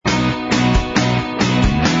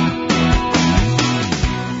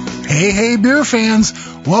Hey, beer fans!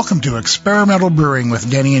 Welcome to Experimental Brewing with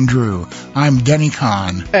Denny and Drew. I'm Denny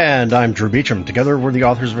Kahn. And I'm Drew Beecham. Together, we're the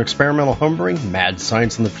authors of Experimental Homebrewing, Mad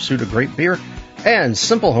Science in the Pursuit of Great Beer, and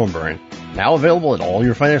Simple Homebrewing. Now available at all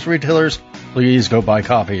your finest retailers. Please go buy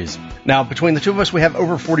copies. Now, between the two of us, we have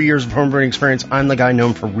over 40 years of homebrewing experience. I'm the guy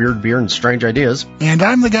known for weird beer and strange ideas. And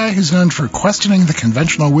I'm the guy who's known for questioning the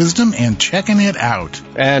conventional wisdom and checking it out.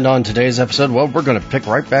 And on today's episode, well, we're going to pick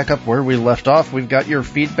right back up where we left off. We've got your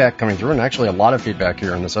feedback coming through, and actually a lot of feedback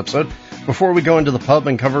here in this episode. Before we go into the pub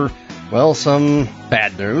and cover, well, some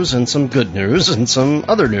bad news and some good news and some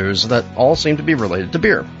other news that all seem to be related to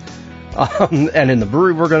beer. And in the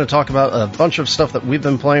brewery, we're going to talk about a bunch of stuff that we've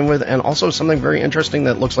been playing with, and also something very interesting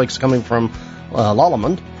that looks like it's coming from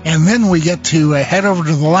Lallemand. And then we get to head over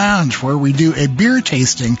to the lounge where we do a beer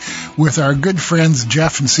tasting with our good friends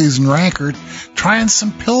Jeff and Susan Rankert, trying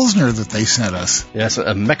some Pilsner that they sent us. Yes,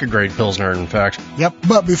 a Mecha-grade Pilsner, in fact. Yep,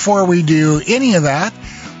 but before we do any of that,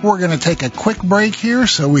 we're going to take a quick break here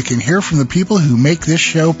so we can hear from the people who make this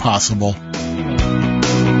show possible.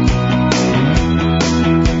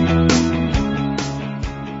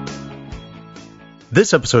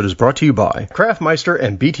 This episode is brought to you by Craftmeister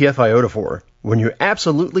and BTF Iodophor. When you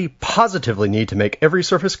absolutely, positively need to make every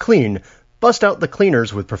surface clean, bust out the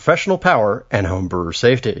cleaners with professional power and homebrewer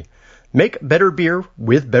safety. Make better beer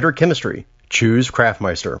with better chemistry. Choose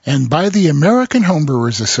Craftmeister. And by the American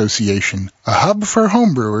Homebrewers Association, a hub for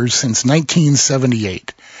homebrewers since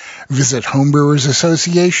 1978. Visit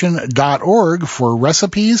homebrewersassociation.org for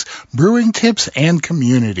recipes, brewing tips, and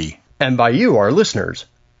community. And by you, our listeners.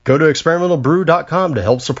 Go to experimentalbrew.com to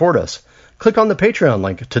help support us. Click on the Patreon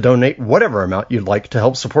link to donate whatever amount you'd like to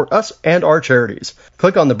help support us and our charities.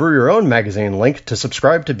 Click on the Brew Your Own magazine link to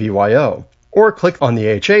subscribe to BYO. Or click on the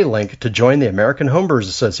HA link to join the American Homebrewers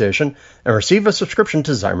Association and receive a subscription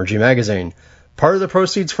to Zymurgy magazine. Part of the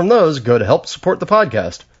proceeds from those go to help support the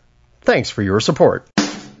podcast. Thanks for your support.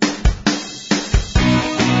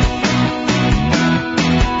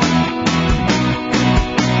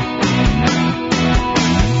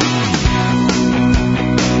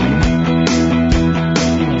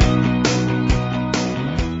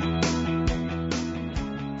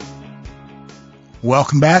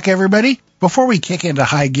 Welcome back, everybody. Before we kick into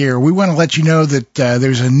high gear, we want to let you know that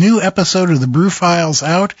there's a new episode of the Brew Files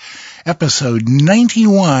out, episode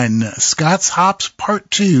 91, Scott's Hops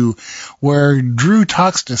Part 2, where Drew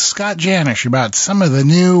talks to Scott Janish about some of the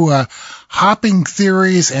new hopping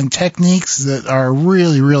theories and techniques that are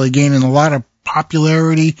really, really gaining a lot of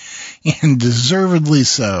popularity, and deservedly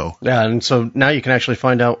so. Yeah, and so now you can actually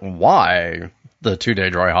find out why the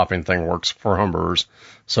 2-day dry hopping thing works for homebrewers.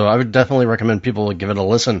 So I would definitely recommend people give it a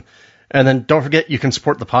listen. And then don't forget, you can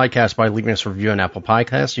support the podcast by leaving us a review on Apple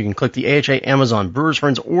Podcasts. You can click the AHA, Amazon, Brewers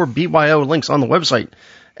Friends, or BYO links on the website.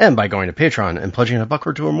 And by going to Patreon and pledging $1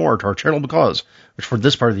 or $2 or more to our charitable cause, which for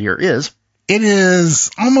this part of the year is... It is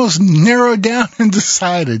almost narrowed down and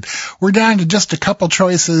decided. We're down to just a couple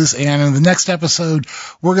choices, and in the next episode,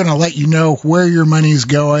 we're going to let you know where your money's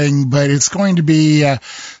going, but it's going to be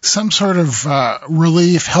some sort of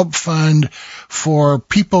relief, help fund for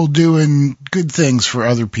people doing good things for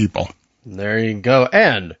other people. There you go.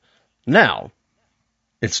 And now,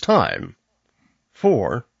 it's time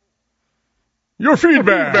for your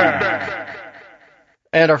feedback.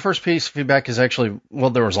 And our first piece of feedback is actually, well,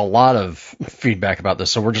 there was a lot of feedback about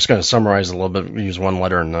this, so we're just going to summarize a little bit, use one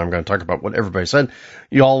letter, and then I'm going to talk about what everybody said.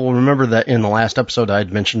 You all will remember that in the last episode I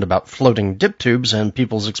had mentioned about floating dip tubes and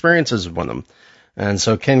people's experiences with them. And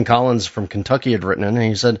so Ken Collins from Kentucky had written in, and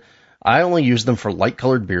he said, I only use them for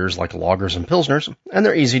light-colored beers like lagers and pilsners, and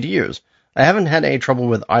they're easy to use. I haven't had any trouble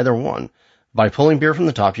with either one. By pulling beer from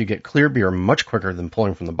the top, you get clear beer much quicker than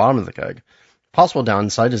pulling from the bottom of the keg. Possible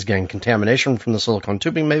downside is getting contamination from the silicone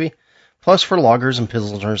tubing, maybe. Plus, for lagers and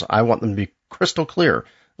pilsners, I want them to be crystal clear,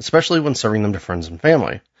 especially when serving them to friends and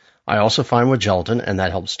family. I also find with gelatin, and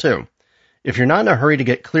that helps too. If you're not in a hurry to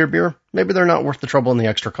get clear beer, maybe they're not worth the trouble and the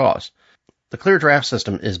extra cost. The clear draft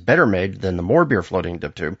system is better made than the more beer floating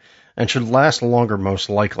dip tube, and should last longer most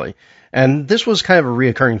likely. And this was kind of a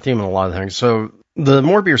reoccurring theme in a lot of things. So the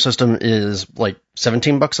more beer system is like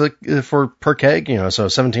 $17 for per keg, so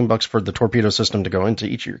 $17 for the torpedo system to go into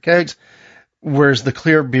each of your kegs, whereas the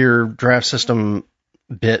clear beer draft system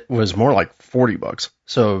bit was more like $40,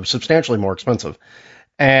 so substantially more expensive.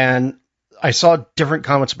 And I saw different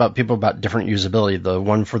comments about people about different usability. The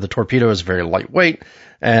one for the torpedo is very lightweight,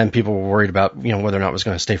 and people were worried about whether or not it was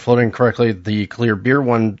going to stay floating correctly. The clear beer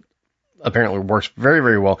one apparently works very,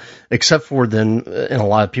 very well, except for then in a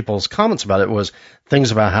lot of people's comments about it was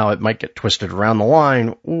things about how it might get twisted around the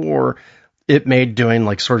line, or it made doing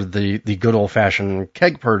like sort of the good old-fashioned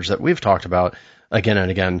keg purge that we've talked about again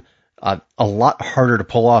and again a lot harder to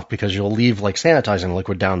pull off, because you'll leave like sanitizing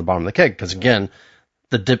liquid down the bottom of the keg, because again,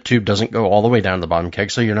 the dip tube doesn't go all the way down to the bottom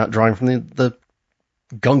keg, so you're not drawing from the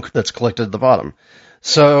gunk that's collected at the bottom.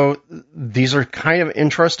 So these are kind of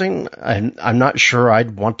interesting. I'm not sure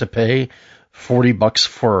I'd want to pay $40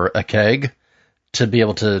 for a keg to be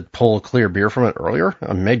able to pull clear beer from it earlier.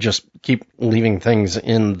 I may just keep leaving things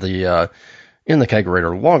in the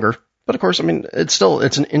kegerator longer. But of course, I mean, it's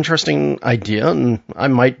an interesting idea, and I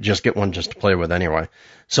might just get one just to play with anyway.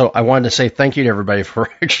 So I wanted to say thank you to everybody for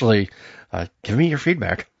actually giving me your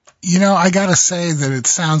feedback. You know, I gotta say that it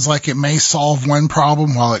sounds like it may solve one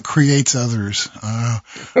problem while it creates others.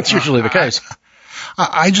 That's usually the case.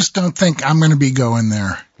 I just don't think I'm going to be going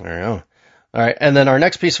there. There you go. All right, and then our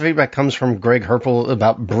next piece of feedback comes from Greg Herpel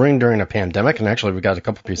about brewing during a pandemic, and actually we got a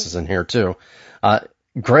couple pieces in here too.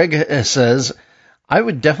 Greg says, I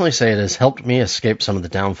would definitely say it has helped me escape some of the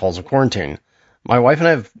downfalls of quarantine. My wife and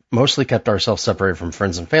I have mostly kept ourselves separated from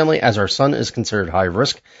friends and family, as our son is considered high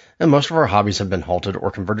risk, and most of our hobbies have been halted or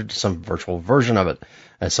converted to some virtual version of it.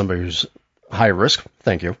 As somebody who's high risk,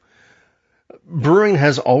 thank you. Brewing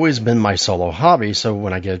has always been my solo hobby, so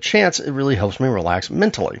when I get a chance, it really helps me relax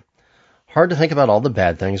mentally. Hard to think about all the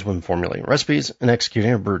bad things when formulating recipes and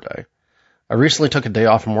executing a brew day. I recently took a day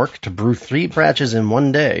off from work to brew 3 batches in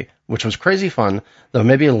one day, which was crazy fun, though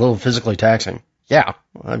maybe a little physically taxing. Yeah,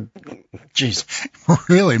 jeez.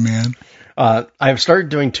 Really, man? I have started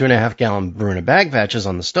doing 2.5-gallon brew in a bag batches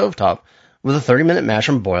on the stovetop with a 30-minute mash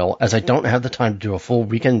and boil, as I don't have the time to do a full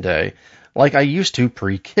weekend day like I used to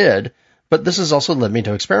pre-kid, but this has also led me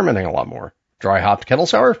to experimenting a lot more. Dry hopped kettle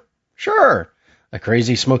sour? Sure. A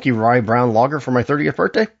crazy smoky rye brown lager for my 30th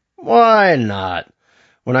birthday? Why not?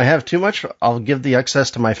 When I have too much, I'll give the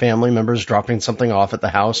excess to my family members dropping something off at the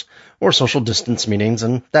house or social distance meetings,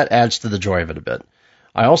 and that adds to the joy of it a bit.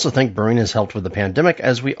 I also think brewing has helped with the pandemic,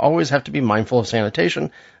 as we always have to be mindful of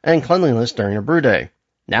sanitation and cleanliness during a brew day.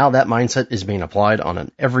 Now that mindset is being applied on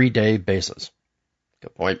an everyday basis.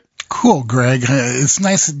 Good point. Cool, Greg. It's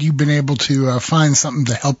nice that you've been able to find something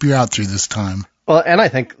to help you out through this time. Well, and I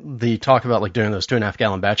think the talk about like doing those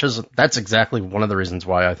 2.5-gallon batches, that's exactly one of the reasons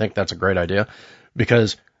why I think that's a great idea.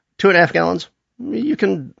 Because 2.5 gallons, you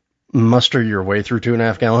can muster your way through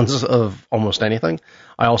 2.5 gallons of almost anything.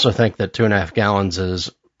 I also think that 2.5 gallons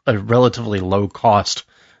is a relatively low cost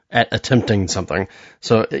at attempting something.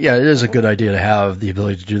 So yeah, it is a good idea to have the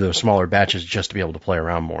ability to do those smaller batches just to be able to play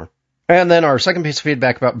around more. And then our second piece of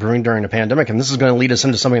feedback about brewing during a pandemic, and this is going to lead us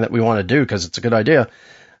into something that we want to do because it's a good idea.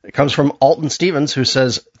 It comes from Alton Stevens, who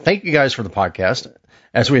says, thank you guys for the podcast.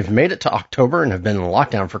 As we've made it to October and have been in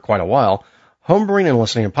lockdown for quite a while, homebrewing and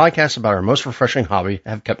listening to podcasts about our most refreshing hobby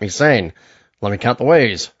have kept me sane. Let me count the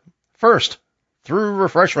ways. First, through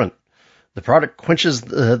refreshment. The product quenches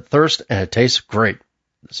the thirst and it tastes great.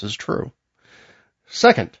 This is true.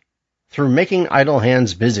 Second, through making idle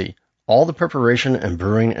hands busy, all the preparation and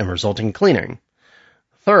brewing and resulting cleaning.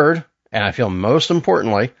 Third, and I feel most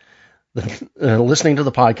importantly, listening to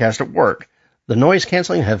the podcast at work. The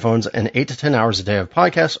noise-canceling headphones and 8 to 10 hours a day of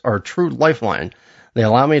podcasts are a true lifeline. They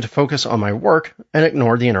allow me to focus on my work and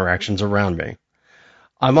ignore the interactions around me.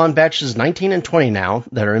 I'm on batches 19 and 20 now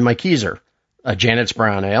that are in my keezer, a Janet's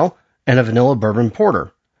Brown Ale and a vanilla bourbon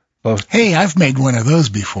porter. Both. Hey, I've made one of those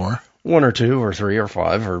before. 1 or 2 or 3 or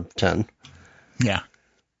 5 or 10. Yeah.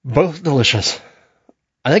 Both delicious.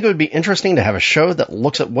 I think it would be interesting to have a show that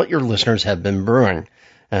looks at what your listeners have been brewing.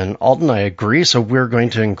 And Alden, I agree, so we're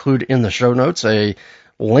going to include in the show notes a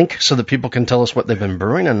link so that people can tell us what they've been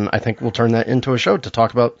brewing, and I think we'll turn that into a show to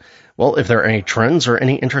talk about, well, if there are any trends or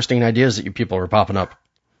any interesting ideas that you people are popping up.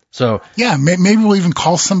 So yeah, maybe we'll even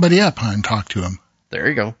call somebody up and talk to them. There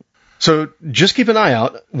you go. So just keep an eye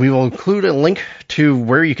out. We will include a link to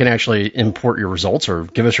where you can actually import your results or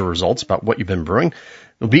give us your results about what you've been brewing.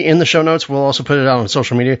 It'll be in the show notes. We'll also put it out on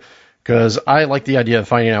social media because I like the idea of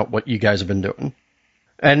finding out what you guys have been doing.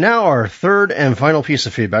 And now our third and final piece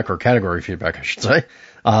of feedback, or category feedback, I should say.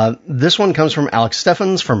 This one comes from Alex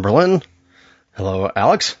Steffens from Berlin. Hello,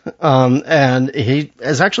 Alex. And he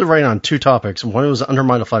is actually writing on 2 topics. One was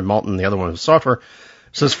undermodified malt and the other one was software.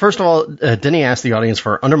 Says, first of all, Denny asked the audience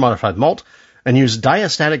for undermodified malt and used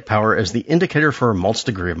diastatic power as the indicator for a malt's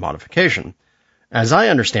degree of modification. As I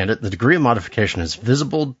understand it, the degree of modification is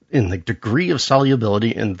visible in the degree of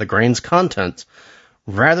solubility in the grain's contents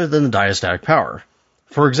rather than the diastatic power.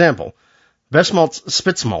 For example, best malt's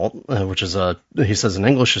Spitz malt, which is he says in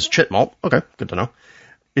English is chit malt, okay, good to know,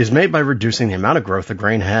 is made by reducing the amount of growth the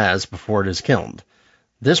grain has before it is kilned.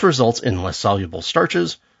 This results in less soluble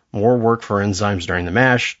starches, more work for enzymes during the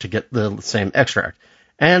mash to get the same extract,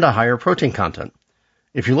 and a higher protein content.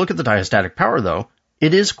 If you look at the diastatic power, though,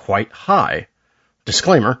 it is quite high.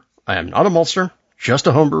 Disclaimer, I am not a maltster, just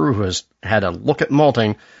a homebrewer who has had a look at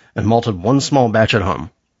malting and malted one small batch at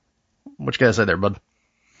home. What you guys say there, bud?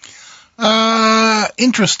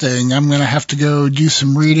 Interesting. I'm going to have to go do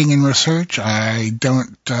some reading and research. I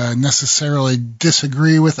don't necessarily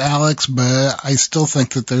disagree with Alex, but I still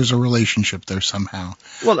think that there's a relationship there somehow.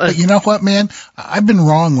 Well, but you know what, man? I've been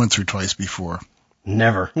wrong once or twice before.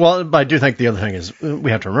 Never. Well, but I do think the other thing is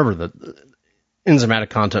we have to remember that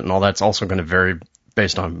enzymatic content and all that's also going to vary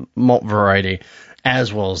based on malt variety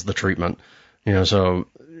as well as the treatment. You know, so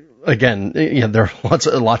again, yeah, there are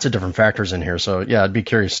lots of different factors in here. So yeah, I'd be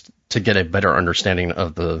curious to get a better understanding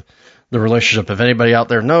of the relationship. If anybody out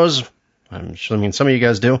there knows, I mean, some of you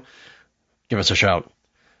guys do, give us a shout.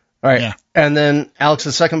 All right. Yeah. And then Alex,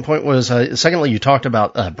 the second point was, secondly, you talked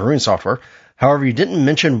about brewing software. However, you didn't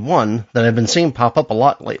mention one that I've been seeing pop up a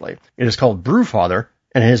lot lately. It is called Brewfather,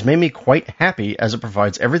 and it has made me quite happy as it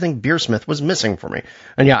provides everything Beersmith was missing for me.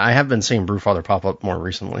 And yeah, I have been seeing Brewfather pop up more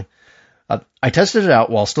recently. I tested it out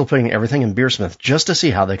while still putting everything in Beersmith just to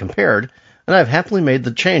see how they compared, and I've happily made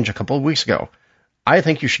the change a couple of weeks ago. I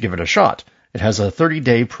think you should give it a shot. It has a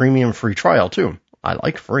 30-day premium free trial, too. I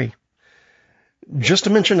like free. Just to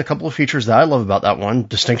mention a couple of features that I love about that one: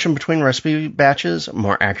 distinction between recipe batches,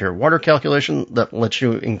 more accurate water calculation that lets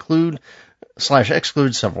you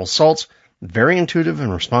include/exclude several salts, very intuitive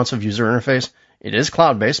and responsive user interface. It is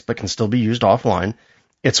cloud-based, but can still be used offline.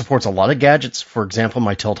 It supports a lot of gadgets. For example,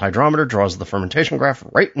 my tilt hydrometer draws the fermentation graph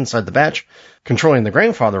right inside the batch. Controlling the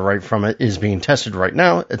grainfather right from it is being tested right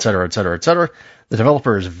now, etc., etc., etc. The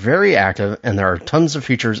developer is very active, and there are tons of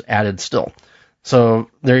features added still.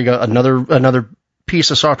 So there you go, another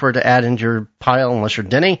piece of software to add into your pile, unless you're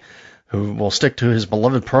Denny, who will stick to his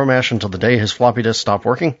beloved ProMash until the day his floppy disk stop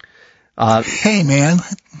working. Hey, man.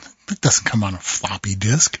 It doesn't come on a floppy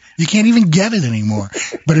disk. You can't even get it anymore.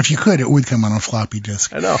 But if you could, it would come on a floppy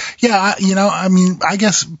disk. I know. Yeah, I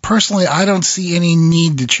guess personally, I don't see any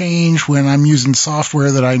need to change when I'm using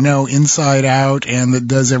software that I know inside out and that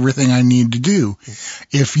does everything I need to do.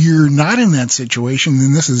 If you're not in that situation,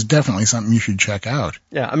 then this is definitely something you should check out.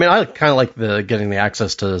 Yeah, I mean, I kind of like getting the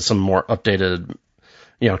access to some more updated,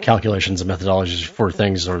 calculations and methodologies for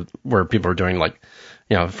things where people are doing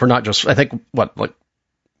for not just, I think,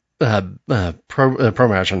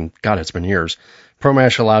 ProMash, and God, it's been years.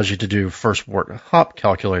 ProMash allows you to do first wort hop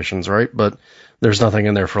calculations, right? But there's nothing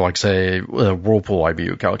in there for, say, Whirlpool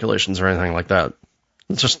IBU calculations or anything like that.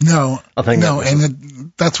 It's just a thing. No,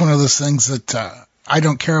 that's one of those things that I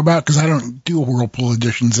don't care about because I don't do Whirlpool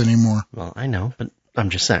editions anymore. Well, I know, but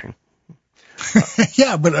I'm just saying.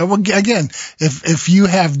 Yeah, but again, if you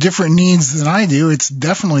have different needs than I do, it's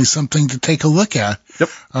definitely something to take a look at. Yep.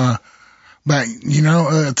 But,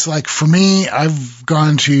 it's like for me, I've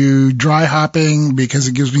gone to dry hopping because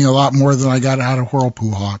it gives me a lot more than I got out of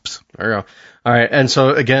Whirlpool hops. There you go. All right. And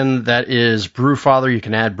so, again, that is Brewfather. You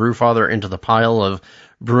can add Brewfather into the pile of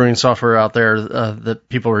brewing software out there that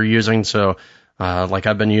people are using. So,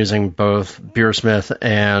 I've been using both Beersmith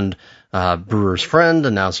and Brewer's Friend,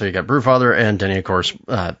 and now so you got Brewfather, and Denny, of course,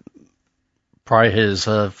 pry his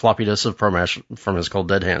floppy disk of ProMash from his cold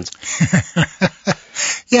dead hands.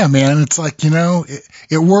 Yeah, man, it's like,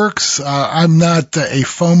 it works. I'm not a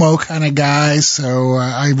FOMO kind of guy, so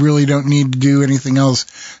I really don't need to do anything else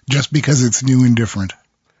just because it's new and different.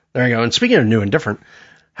 There you go. And speaking of new and different,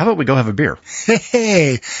 how about we go have a beer?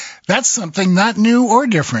 Hey, that's something not new or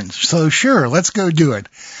different. So sure, let's go do it.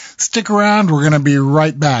 Stick around. We're going to be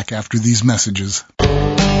right back after these messages.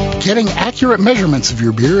 Getting accurate measurements of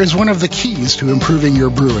your beer is one of the keys to improving your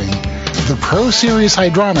brewing. The Pro Series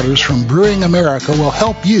hydrometers from Brewing America will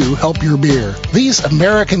help you help your beer. These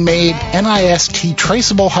American-made NIST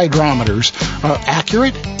traceable hydrometers are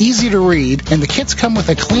accurate, easy to read, and the kits come with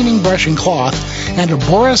a cleaning brush and cloth and a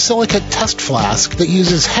borosilicate test flask that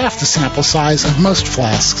uses half the sample size of most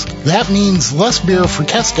flasks. That means less beer for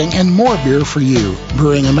testing and more beer for you.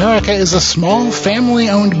 Brewing America is a small,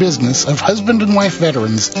 family-owned business of husband and wife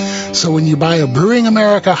veterans, so when you buy a Brewing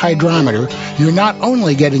America hydrometer, you're not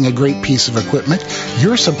only getting a great piece of equipment,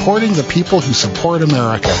 you're supporting the people who support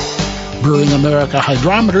America. Brewing America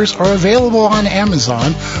hydrometers are available on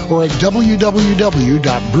Amazon or at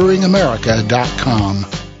www.brewingamerica.com.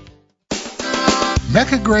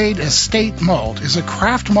 Mecca Grade Estate Malt is a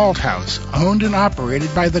craft malt house owned and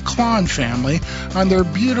operated by the Klon family on their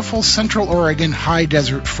beautiful Central Oregon high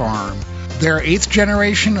desert farm. Their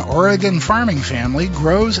 8th-generation Oregon farming family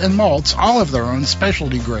grows and malts all of their own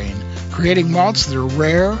specialty grain. creating malts that are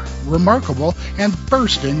rare, remarkable, and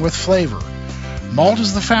bursting with flavor. Malt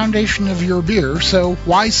is the foundation of your beer, so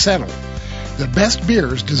why settle? The best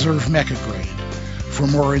beers deserve Mecca Grade. For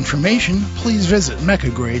more information, please visit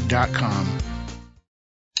meccagrade.com.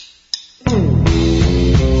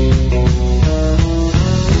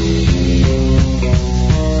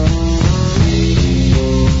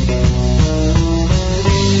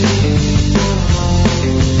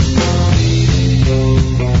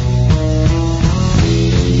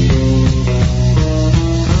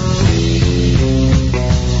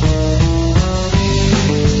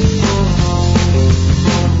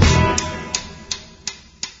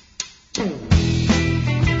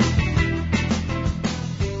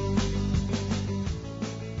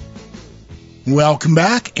 Welcome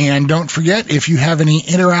back, and don't forget, if you have any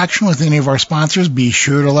interaction with any of our sponsors, be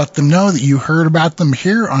sure to let them know that you heard about them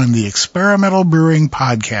here on the Experimental Brewing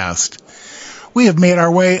Podcast. We have made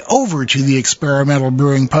our way over to the Experimental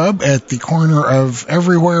Brewing Pub at the corner of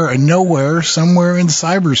everywhere and nowhere, somewhere in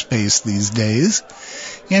cyberspace these days,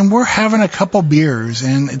 and we're having a couple beers,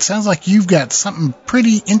 and it sounds like you've got something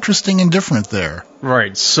pretty interesting and different there.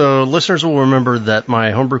 Right, so listeners will remember that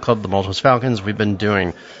my homebrew club, the Maltose Falcons, we've been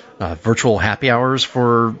doing virtual happy hours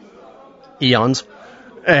for eons.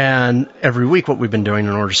 And every week what we've been doing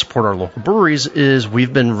in order to support our local breweries is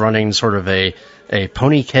we've been running sort of a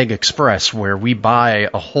Pony Keg Express where we buy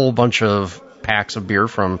a whole bunch of packs of beer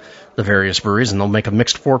from the various breweries and they'll make a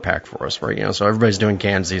mixed 4-pack for us, right? You know, so everybody's doing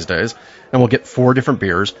cans these days and we'll get 4 different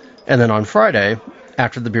beers. And then on Friday,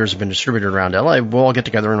 after the beers have been distributed around LA, we'll all get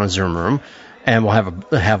together in a Zoom room and we'll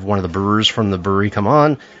have one of the brewers from the brewery come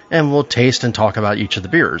on, and we'll taste and talk about each of the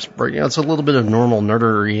beers. Right? You know, it's a little bit of normal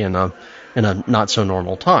nerdery in a not so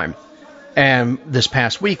normal time. And this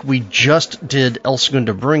past week, we just did El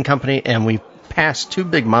Segundo Brewing Company, and we passed 2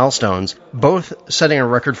 big milestones, both setting a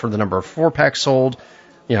record for the number of 4-packs sold,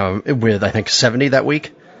 you know, with I think 70 that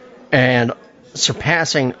week, and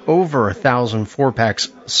surpassing over 1,000 4-packs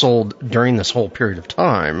sold during this whole period of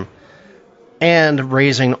time, and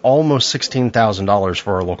raising almost $16,000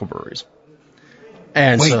 for our local breweries.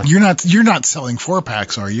 And wait, so, you're not selling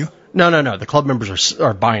 4-packs, are you? No. The club members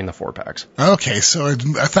are buying the 4-packs. Okay, so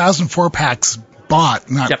 1,000 4-packs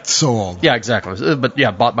bought, not sold. Yeah, exactly. But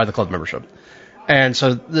yeah, bought by the club membership. And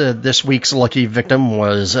so this week's lucky victim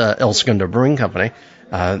was El Segundo Brewing Company.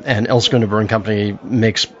 And El Segundo Brewing Company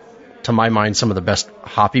makes, to my mind, some of the best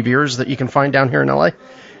hoppy beers that you can find down here in LA.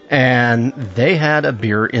 And they had a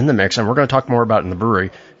beer in the mix, and we're going to talk more about it in the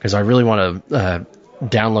brewery, because I really want to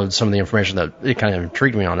download some of the information that it kind of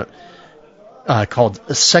intrigued me on it, called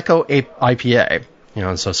Seco IPA. You know,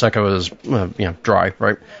 and so Seco is, dry,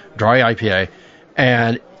 right? Dry IPA.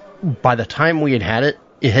 And by the time we had it,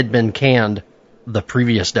 it had been canned the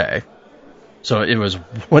previous day. So it was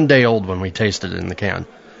 1 day old when we tasted it in the can.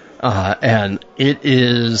 And it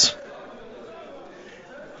is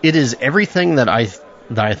everything that I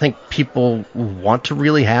think people want to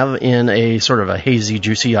really have in a sort of a hazy,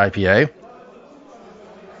 juicy IPA,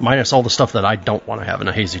 minus all the stuff that I don't want to have in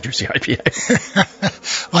a hazy, juicy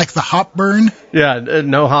IPA. Like the hop burn? Yeah,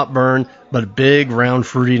 no hop burn, but big round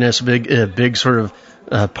fruitiness, big sort of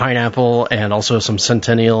pineapple, and also some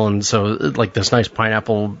Centennial, and so like this nice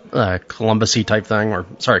pineapple Columbus-y type thing,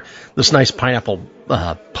 this nice pineapple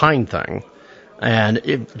pine thing. And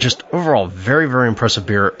it just overall very, very impressive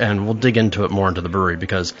beer, and we'll dig into it more into the brewery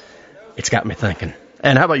because it's got me thinking.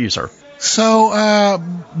 And how about you, sir? So,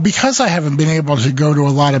 because I haven't been able to go to a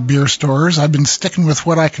lot of beer stores, I've been sticking with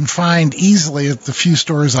what I can find easily at the few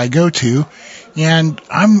stores I go to. And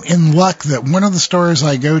I'm in luck that one of the stores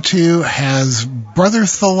I go to has Brother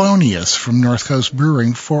Thelonious from North Coast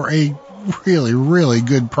Brewing for a really, really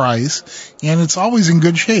good price, and it's always in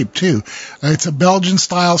good shape, too. It's a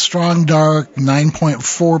Belgian-style strong dark,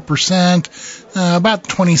 9.4%, about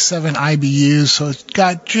 27 IBUs, so it's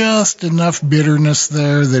got just enough bitterness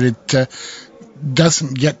there that it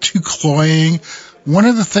doesn't get too cloying. One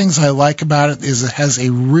of the things I like about it is it has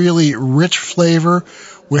a really rich flavor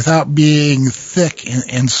without being thick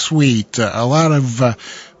and sweet. A lot of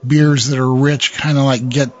beers that are rich kind of like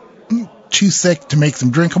get too thick to make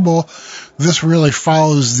them drinkable. This really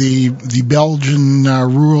follows the Belgian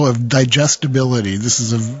rule of digestibility. This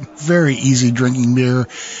is a very easy drinking beer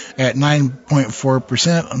at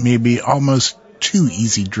 9.4%, maybe almost too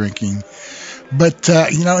easy drinking. But,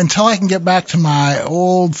 until I can get back to my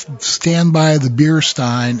old standby, the beer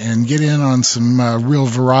stein, and get in on some real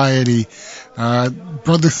variety,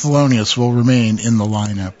 Brother Thelonious will remain in the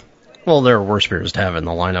lineup. Well, there are worse beers to have in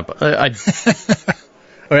the lineup.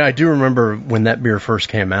 I do remember when that beer first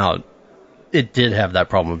came out, it did have that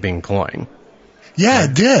problem of being cloying. Yeah,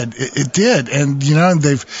 it did. It did. And, you know,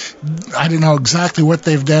 I don't know exactly what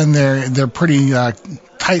they've done there. They're pretty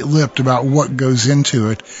tight-lipped about what goes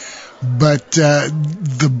into it. But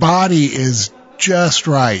the body is just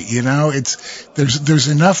right, you know. There's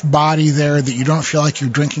enough body there that you don't feel like you're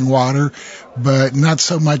drinking water, but not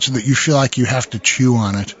so much that you feel like you have to chew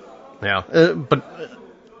on it. Yeah,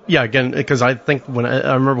 yeah, again, because I think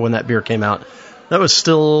I remember when that beer came out, that was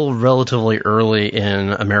still relatively early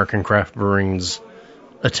in American craft brewing's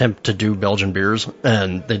attempt to do Belgian beers,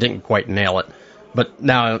 and they didn't quite nail it. But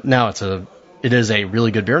now it is a really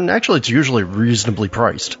good beer, and actually it's usually reasonably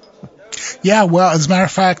priced. Yeah, well, as a matter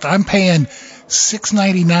of fact, I'm paying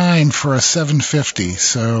 $6.99 for a 750,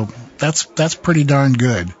 so that's pretty darn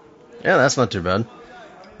good. Yeah, that's not too bad.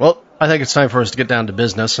 Well, I think it's time for us to get down to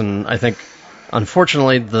business, and I think,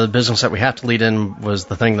 unfortunately, the business that we have to lead in was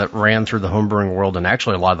the thing that ran through the home brewing world and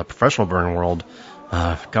actually a lot of the professional brewing world,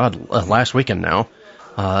 last weekend now.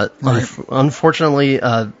 Right. Unfortunately,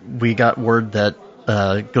 we got word that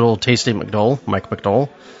good old Tasty McDole, Mike McDole,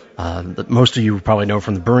 that most of you probably know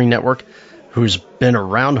from the Brewing Network, who's been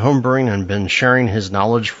around home brewing and been sharing his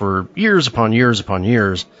knowledge for years upon years upon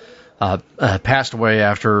years, passed away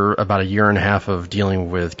after about a year and a half of dealing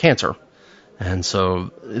with cancer. And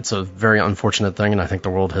so it's a very unfortunate thing, and I think the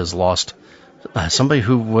world has lost somebody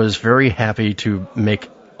who was very happy to make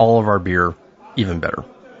all of our beer even better.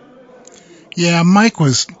 Yeah, Mike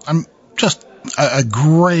was just a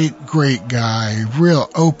great guy, real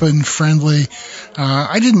open, friendly.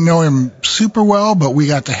 I didn't know him super well, but we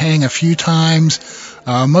got to hang a few times.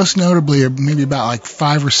 Most notably, maybe about like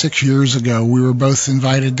 5 or 6 years ago, we were both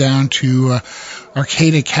invited down to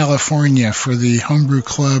Arcata, California for the Homebrew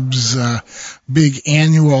Club's big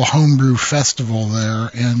annual homebrew festival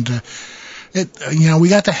there. And we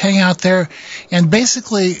got to hang out there. And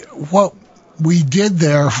basically what we did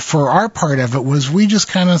there for our part of it was we just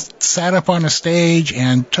kind of sat up on a stage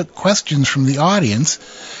and took questions from the audience.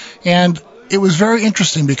 And it was very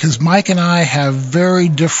interesting because Mike and I have very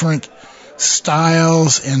different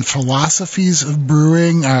styles and philosophies of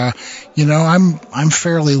brewing. I'm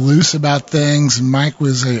fairly loose about things, and Mike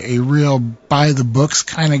was a real by the books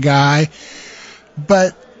kind of guy.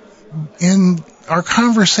 But in our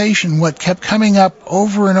conversation, what kept coming up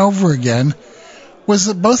over and over again was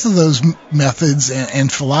that both of those methods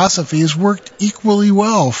and philosophies worked equally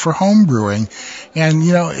well for home brewing. And,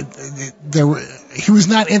 he was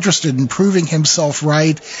not interested in proving himself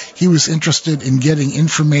right. He was interested in getting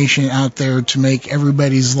information out there to make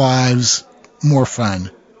everybody's lives more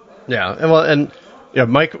fun. Yeah,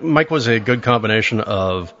 Mike was a good combination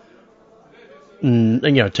of,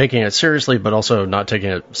 taking it seriously, but also not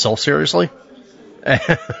taking it self-seriously.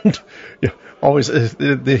 And he always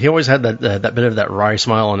had that bit of that wry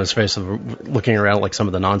smile on his face of looking around like some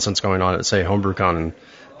of the nonsense going on at, say, HomebrewCon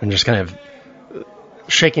and just kind of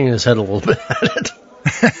shaking his head a little bit at it.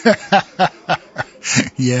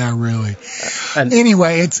 Yeah, really.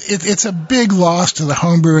 Anyway, it's a big loss to the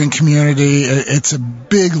homebrewing community. It's a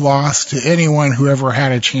big loss to anyone who ever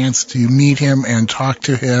had a chance to meet him and talk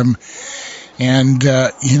to him. And,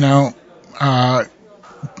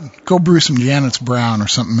 go brew some Janet's Brown or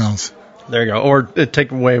something else. There you go. Or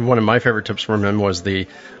take away one of my favorite tips from him was the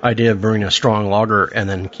idea of brewing a strong lager and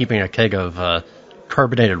then keeping a keg of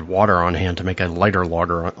carbonated water on hand to make a lighter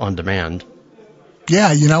lager on demand.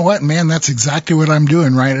 Yeah, you know what, man? That's exactly what I'm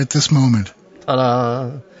doing right at this moment.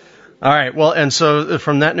 Ta-da! All right. Well, and so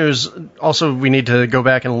from that news, also we need to go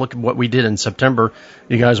back and look at what we did in September.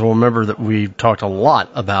 You guys will remember that we talked a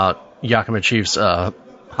lot about Yakima Chief's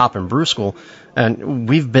Hop and Brew School. And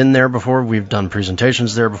we've been there before. We've done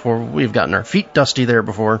presentations there before. We've gotten our feet dusty there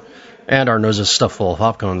before, and our noses stuffed full of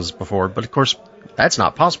hop cones before. But of course, that's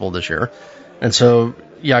not possible this year. And so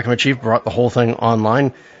Yakima Chief brought the whole thing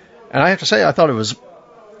online. And I have to say, I thought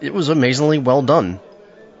it was amazingly well done.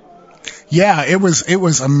 Yeah, it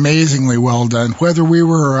was amazingly well done. Whether we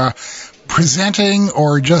were presenting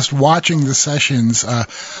or just watching the sessions,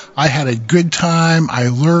 I had a good time. I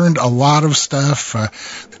learned a lot of stuff.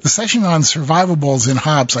 The session on survivables in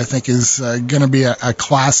hops, I think, is going to be a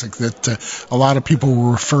classic that a lot of people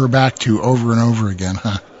will refer back to over and over again,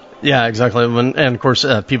 huh? Yeah, exactly. And of course,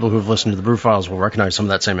 people who've listened to the Brew Files will recognize some of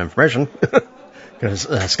that same information. Because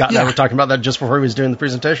Scott and I were talking about that just before he was doing the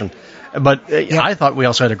presentation. But I thought we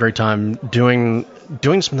also had a great time doing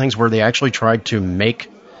some things where they actually tried to make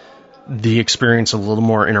the experience a little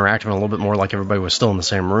more interactive and a little bit more like everybody was still in the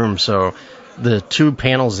same room. So the two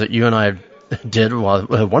panels that you and I did, well,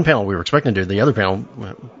 one panel we were expecting to do, the other panel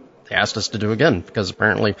they asked us to do again because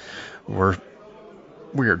apparently we're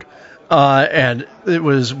weird. And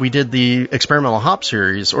we did the experimental hop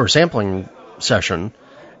series or sampling session.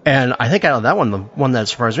 And I think out of that one, the one that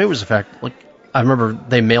surprised me was the fact, like, I remember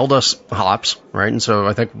they mailed us hops, right? And so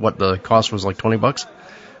I think what the cost was like $20.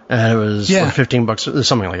 And it was or $15,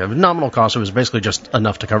 something like that. Nominal cost. It was basically just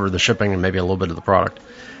enough to cover the shipping and maybe a little bit of the product.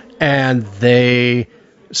 And they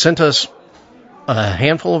sent us a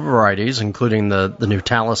handful of varieties, including the new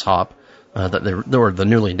Talus hop, or the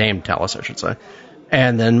newly named Talus, I should say,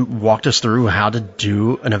 and then walked us through how to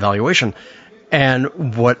do an evaluation.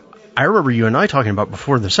 And what I remember you and I talking about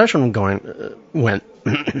before the session went,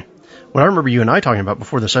 what I remember you and I talking about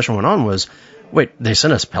before the session went on was, wait, they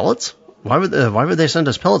sent us pellets? Why would they send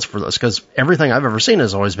us pellets for this? Because everything I've ever seen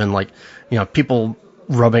has always been like, people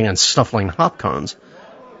rubbing and snuffling hop cones.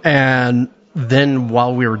 And then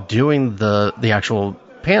while we were doing the actual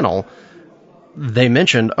panel, they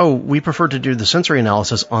mentioned, we prefer to do the sensory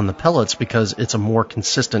analysis on the pellets because it's a more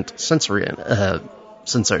consistent sensory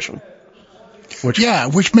sensation. Which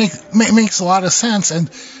makes a lot of sense, and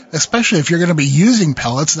especially if you're going to be using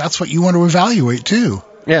pellets, that's what you want to evaluate too.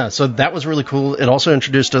 Yeah, so that was really cool. It also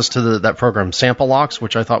introduced us to that program Sample Locks,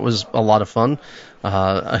 which I thought was a lot of fun.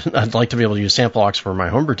 I'd like to be able to use Sample Locks for my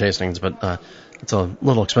homebrew tastings, but it's a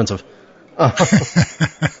little expensive.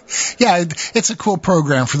 Yeah, it's a cool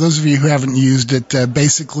program. For those of you who haven't used it,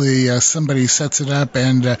 basically somebody sets it up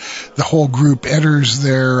and the whole group enters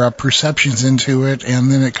their perceptions into it,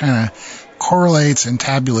 and then it kind of correlates and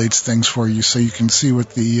tabulates things for you so you can see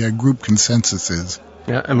what the group consensus is.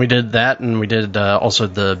 Yeah, and we did that, and we did also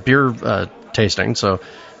the beer tasting. So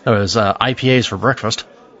it was IPAs for breakfast.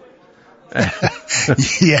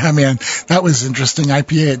 Yeah, man, that was interesting.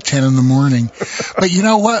 IPA at 10 in the morning. But you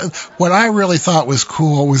know what? What I really thought was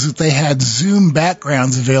cool was that they had Zoom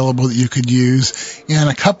backgrounds available that you could use, and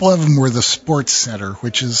a couple of them were the Sports Center,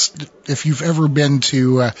 which is, if you've ever been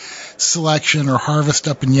to Selection or Harvest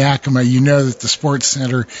up in Yakima, you know that the Sports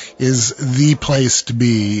Center is the place to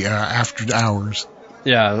be after hours.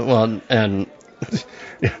 Yeah, well, and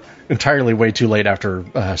entirely way too late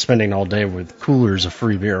after spending all day with coolers of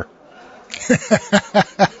free beer.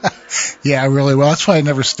 Yeah, really well. That's why I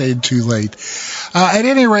never stayed too late. At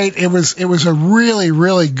any rate, it was a really,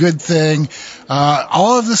 really good thing.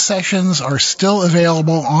 All of the sessions are still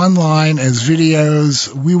available online as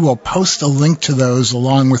videos. We will post a link to those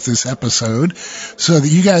along with this episode so that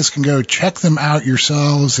you guys can go check them out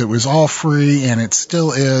yourselves. It was all free, and it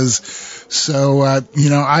still is. So, I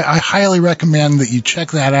highly recommend that you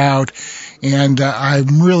check that out. And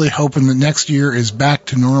I'm really hoping that next year is back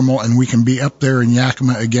to normal and we can be up there in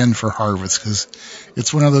Yakima again for Harvest, because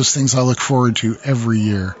it's one of those things I look forward to every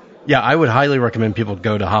year. Yeah, I would highly recommend people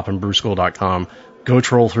go to hopandbrewschool.com, go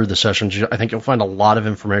troll through the sessions. I think you'll find a lot of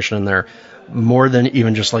information in there, more than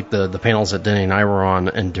even just like the panels that Denny and I were on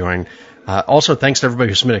and doing. Also, thanks to everybody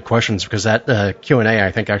who submitted questions, because that Q&A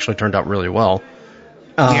I think actually turned out really well.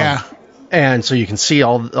 Yeah. And so you can see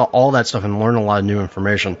all that stuff and learn a lot of new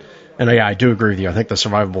information. And yeah, I do agree with you. I think the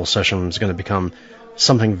survivable session is going to become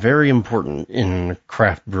something very important in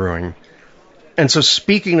craft brewing. And so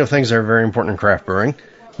speaking of things that are very important in craft brewing,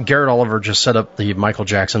 Garrett Oliver just set up the Michael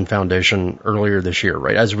Jackson Foundation earlier this year,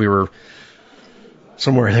 right? As we were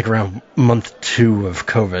somewhere, I think, around month 2 of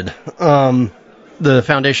COVID. The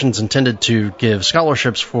foundation's intended to give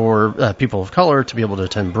scholarships for people of color to be able to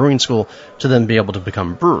attend brewing school, to then be able to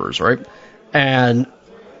become brewers, right? And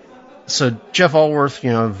so Jeff Allworth,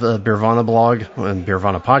 of the Beervana blog and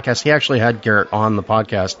Beervana podcast, he actually had Garrett on the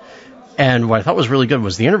podcast. And what I thought was really good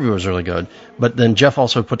was the interview was really good, but then Jeff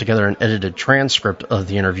also put together an edited transcript of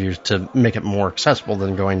the interview to make it more accessible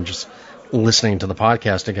than going and just listening to the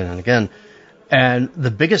podcast again and again. And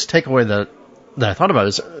the biggest takeaway that I thought about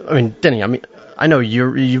is, Denny, I know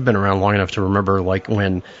you've been around long enough to remember, like,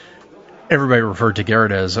 when everybody referred to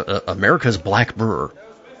Garrett as America's black brewer.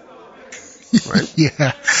 Right?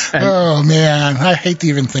 Yeah. Oh man, I hate to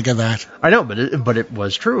even think of that. I know, but it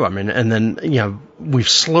was true. And then we've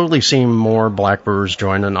slowly seen more black brewers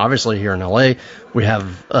join, and obviously here in LA we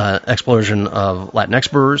have explosion of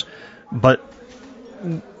Latinx brewers. But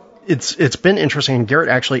it's been interesting. And Garrett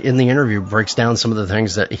actually in the interview breaks down some of the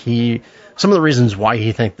things some of the reasons why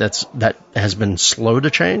he thinks that has been slow to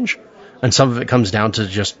change, and some of it comes down to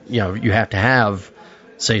just you have to have,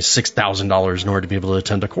 say, $6,000 in order to be able to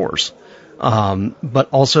attend a course. But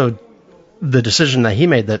also the decision that he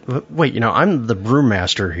made that, wait, I'm the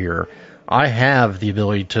brewmaster here. I have the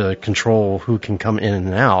ability to control who can come in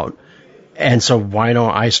and out. And so why don't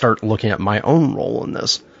I start looking at my own role in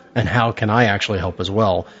this? And how can I actually help as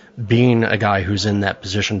well, being a guy who's in that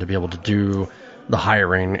position to be able to do the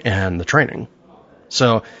hiring and the training?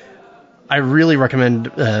 So I really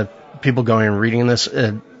recommend people going and reading this.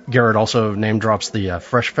 Garrett also name drops the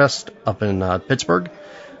Fresh Fest up in Pittsburgh,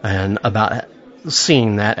 and about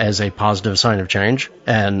seeing that as a positive sign of change.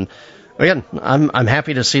 And again, I'm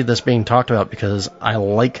happy to see this being talked about because I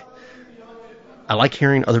like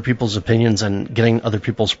hearing other people's opinions and getting other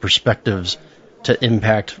people's perspectives to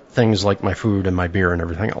impact things like my food and my beer and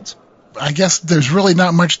everything else. I guess there's really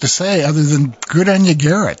not much to say other than good on you,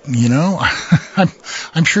 Garrett. You know,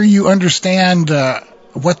 I'm sure you understand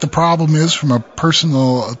what the problem is from a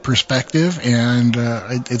personal perspective, and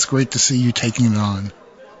it's great to see you taking it on.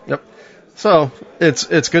 Yep. So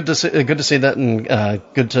it's good to see that, and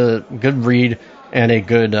good read, and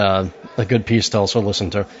a good piece to also listen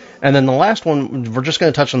to. And then the last one, we're just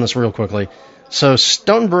going to touch on this real quickly. So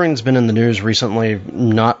Stone Brewing's been in the news recently,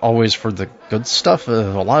 not always for the good stuff. A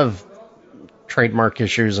lot of trademark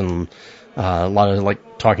issues and a lot of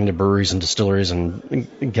like talking to breweries and distilleries and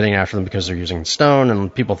getting after them because they're using Stone,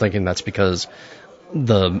 and people thinking that's because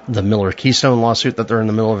the Miller Keystone lawsuit that they're in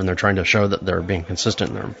the middle of, and they're trying to show that they're being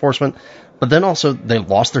consistent in their enforcement. But then also they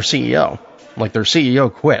lost their CEO. Like their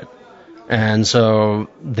CEO quit. And so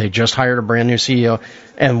they just hired a brand new CEO.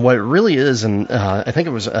 And what it really is, and I think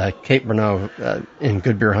it was Kate Bruneau in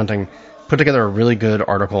Good Beer Hunting put together a really good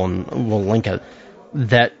article, and we'll link it,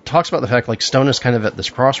 that talks about the fact like Stone is kind of at this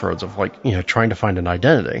crossroads of like, you know, trying to find an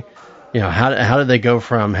identity. You know, how did they go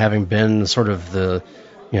from having been sort of the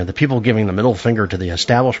people giving the middle finger to the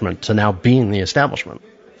establishment to now being the establishment?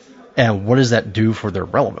 And what does that do for their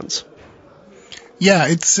relevance?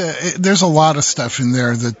 Yeah, there's a lot of stuff in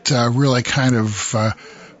there that really kind of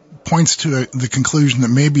points to the conclusion that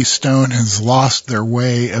maybe Stone has lost their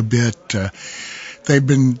way a bit. They've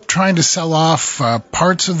been trying to sell off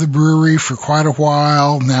parts of the brewery for quite a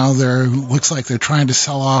while. Now looks like they're trying to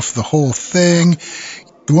sell off the whole thing.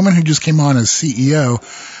 The woman who just came on as CEO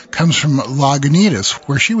comes from Lagunitas,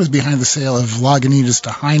 where she was behind the sale of Lagunitas to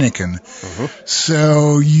Heineken. Mm-hmm.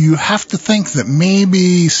 So you have to think that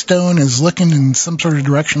maybe Stone is looking in some sort of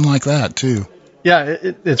direction like that, too. Yeah,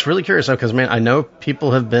 it's really curious, though, because, man, I know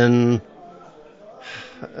people have been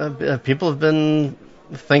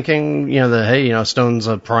thinking, that, hey, Stone's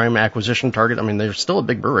a prime acquisition target. I mean, they're still a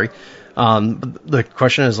big brewery. But the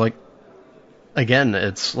question is, like, again,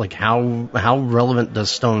 it's like how relevant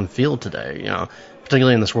does Stone feel today?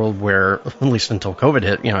 Particularly in this world where, at least until COVID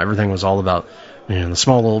hit, everything was all about the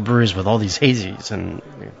small little breweries with all these hazies, and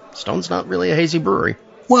Stone's not really a hazy brewery.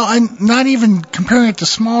 Well, I'm not even comparing it to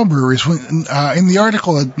small breweries. In the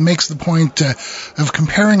article, it makes the point of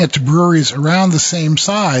comparing it to breweries around the same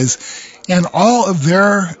size, and all of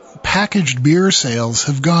their packaged beer sales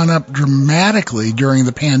have gone up dramatically during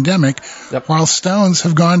the pandemic, yep, while Stone's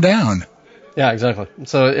have gone down. Yeah, exactly.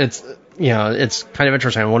 So it's kind of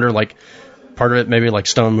interesting. I wonder, like, part of it maybe like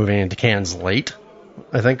Stone moving into cans late,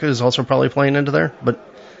 I think, is also probably playing into there. But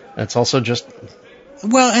it's also just...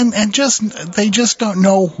 Well, and they just don't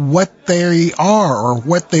know what they are or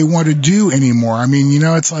what they want to do anymore. I mean,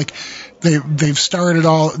 it's like they've started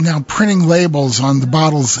all now printing labels on the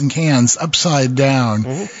bottles and cans upside down.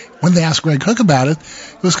 Mm-hmm. When they asked Greg Cook about it,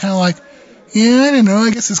 it was kind of like, yeah, I don't know,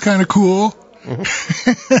 I guess it's kind of cool.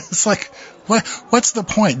 Mm-hmm. It's like, what's the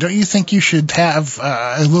point? Don't you think you should have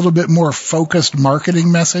a little bit more focused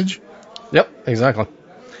marketing message? Yep, exactly.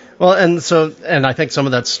 Well, and I think some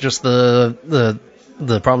of that's just the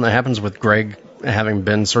problem that happens with Greg having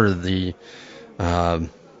been sort of the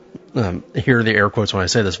here are the air quotes when I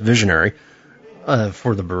say this, visionary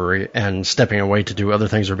for the brewery, and stepping away to do other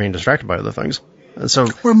things or being distracted by other things. So,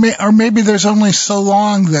 or maybe there's only so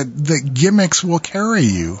long that gimmicks will carry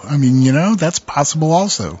you. I mean, that's possible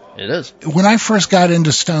also. It is. When I first got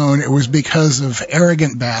into Stone, it was because of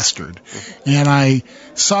Arrogant Bastard. Mm-hmm. And I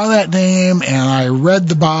saw that name and I read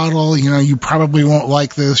the bottle, you probably won't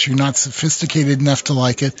like this, you're not sophisticated enough to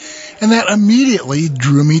like it. And that immediately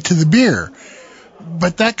drew me to the beer.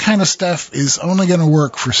 But that kind of stuff is only going to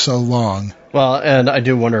work for so long. Well, and I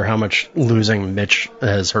do wonder how much losing Mitch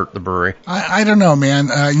has hurt the brewery. I don't know,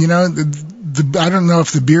 man. I don't know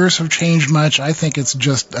if the beers have changed much. I think it's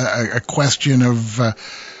just a question of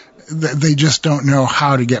they just don't know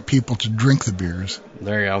how to get people to drink the beers.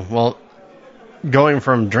 There you go. Well, going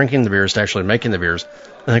from drinking the beers to actually making the beers,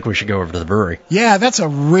 I think we should go over to the brewery. Yeah, that's a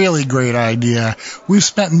really great idea. We've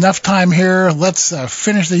spent enough time here. Let's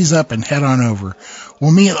finish these up and head on over.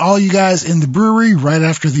 We'll meet all you guys in the brewery right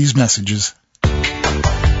after these messages.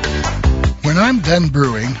 When I'm done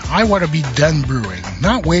brewing, I want to be done brewing,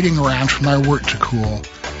 not waiting around for my wort to cool.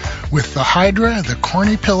 With the Hydra, the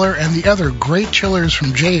Corny Pillar, and the other great chillers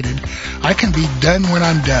from Jaded, I can be done when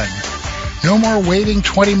I'm done. No more waiting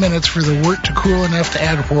 20 minutes for the wort to cool enough to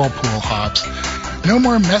add Whirlpool hops. No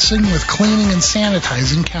more messing with cleaning and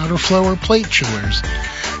sanitizing counterflow or plate chillers.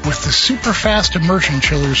 With the super fast immersion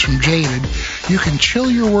chillers from Jaded, you can chill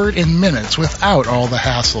your wort in minutes without all the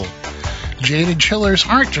hassle. Jaded chillers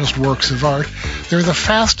aren't just works of art, they're the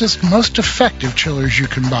fastest, most effective chillers you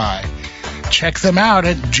can buy. Check them out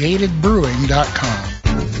at jadedbrewing.com.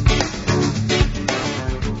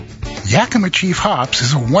 Yakima Chief Hops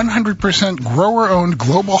is a 100% grower-owned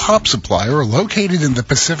global hop supplier located in the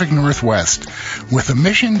Pacific Northwest, with a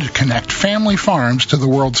mission to connect family farms to the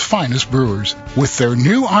world's finest brewers. With their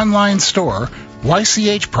new online store,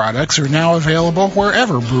 YCH products are now available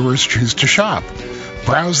wherever brewers choose to shop.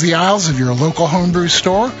 Browse the aisles of your local homebrew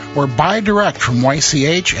store or buy direct from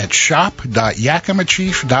YCH at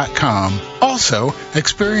shop.yakimachief.com. Also,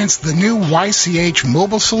 experience the new YCH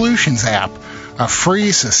Mobile Solutions app, a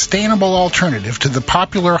free, sustainable alternative to the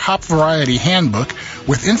popular Hop Variety Handbook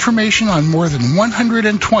with information on more than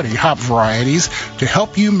 120 hop varieties to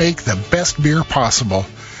help you make the best beer possible.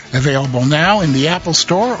 Available now in the Apple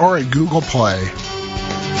Store or at Google Play.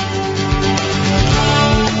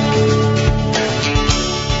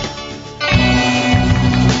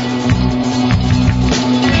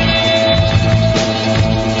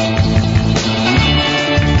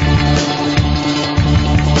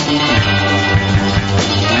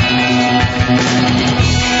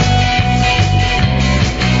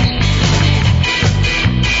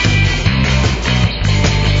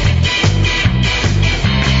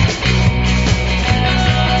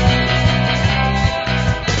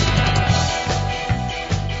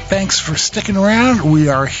 Thanks for sticking around. We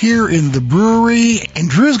are here in the brewery, and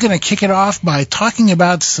Drew's going to kick it off by talking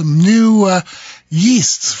about some new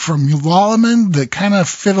yeasts from Lallemand that kind of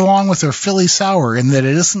fit along with their Philly Sour, and that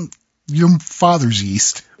it isn't your father's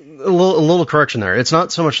yeast. A little correction there. It's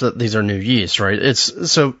not so much that these are new yeasts, right?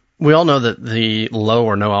 So we all know that the low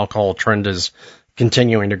or no alcohol trend is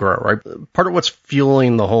continuing to grow, right? Part of what's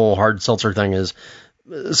fueling the whole hard seltzer thing is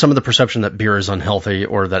some of the perception that beer is unhealthy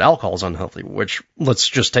or that alcohol is unhealthy, which let's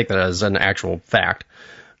just take that as an actual fact.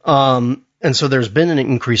 And so there's been an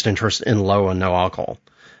increased interest in low and no alcohol.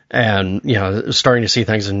 And, starting to see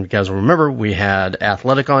things, and you guys will remember, we had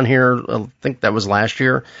Athletic on here, I think that was last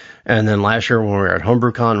year. And then last year when we were at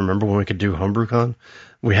HomebrewCon, remember when we could do HomebrewCon?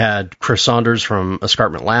 We had Chris Saunders from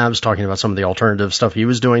Escarpment Labs talking about some of the alternative stuff he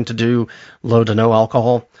was doing to do low to no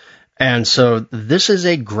alcohol. And so this is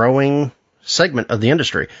a growing segment of the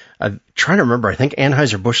industry. I'm trying to remember, I think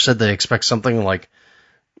Anheuser-Busch said they expect something like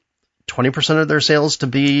 20% of their sales to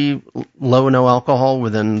be low no alcohol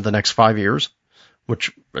within the next 5 years,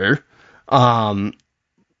 which, but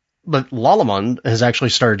Lallemand has actually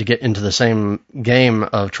started to get into the same game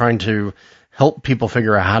of trying to help people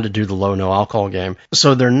figure out how to do the low no alcohol game.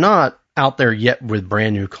 So they're not out there yet with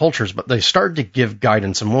brand new cultures, but they started to give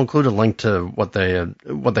guidance, and we'll include a link to what they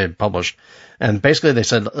had published. And basically they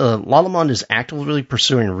said, Lallemand is actively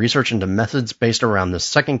pursuing research into methods based around the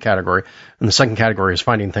second category, and the second category is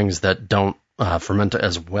finding things that don't ferment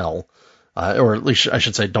as well, or at least I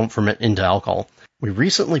should say don't ferment into alcohol. We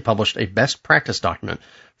recently published a best practice document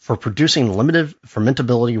for producing limited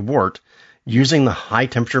fermentability wort using the high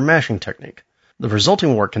temperature mashing technique. The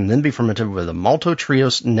resulting wort can then be fermented with a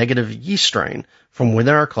maltotriose negative yeast strain from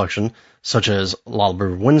within our collection, such as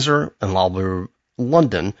Lalbrew Windsor and Lalbrew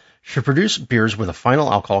London, should produce beers with a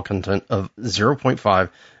final alcohol content of 0.5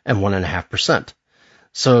 and 1.5%.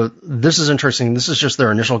 So this is interesting. This is just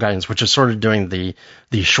their initial guidance, which is sort of doing the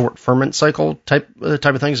short ferment cycle type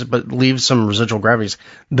of things, but leaves some residual gravities.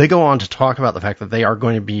 They go on to talk about the fact that they are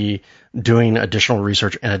going to be doing additional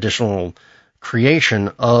research and additional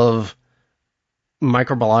creation of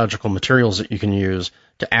microbiological materials that you can use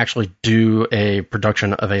to actually do a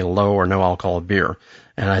production of a low or no alcohol beer.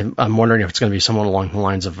 And I'm wondering if it's going to be somewhat along the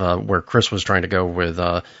lines of where Chris was trying to go with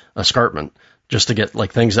Escarpment, just to get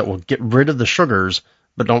like things that will get rid of the sugars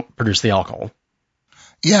but don't produce the alcohol.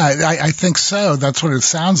 Yeah, I think so. That's what it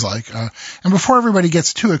sounds like. And before everybody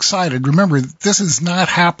gets too excited, remember, this is not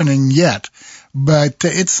happening yet, but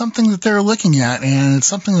it's something that they're looking at, and it's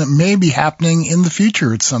something that may be happening in the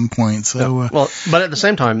future at some point. So, but at the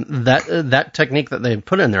same time, that technique that they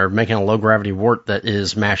put in there, making a low gravity wort that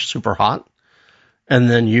is mashed super hot, and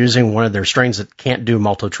then using one of their strains that can't do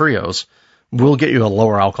maltotriose, will get you a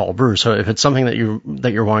lower alcohol brew. So if it's something that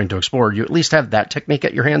you're wanting to explore, you at least have that technique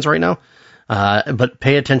at your hands right now. But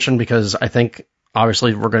pay attention, because I think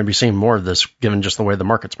obviously we're going to be seeing more of this given just the way the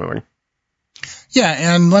market's moving.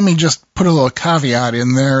 Yeah, and let me just put a little caveat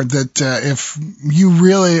in there that if you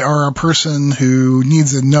really are a person who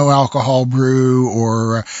needs a no alcohol brew,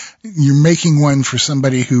 or you're making one for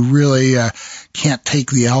somebody who really can't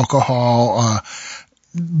take the alcohol,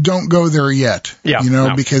 don't go there yet. Yeah,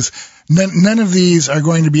 no. Because none of these are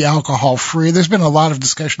going to be alcohol free. There's been a lot of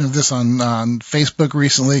discussion of this on Facebook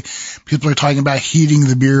recently. People are talking about heating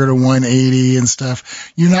the beer to 180 and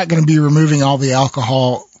stuff. You're not going to be removing all the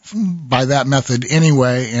alcohol by that method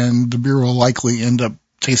anyway, and the beer will likely end up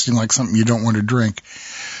tasting like something you don't want to drink.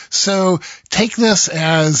 So take this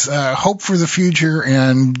as hope for the future,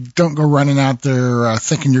 and don't go running out there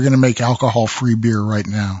thinking you're going to make alcohol-free beer right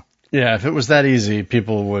now. Yeah, if it was that easy,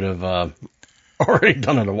 people would have already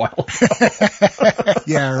done it a while ago.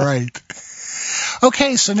 Yeah, right.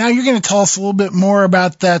 Okay, so now you're going to tell us a little bit more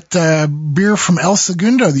about that beer from El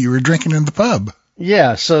Segundo that you were drinking in the pub.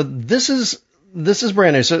 Yeah, so this is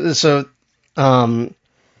brand new. So El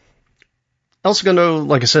Segundo,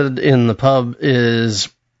 like I said, in the pub is,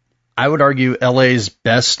 I would argue, LA's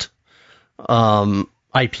best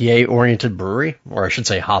IPA-oriented brewery, or I should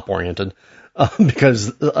say hop-oriented,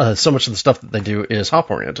 because so much of the stuff that they do is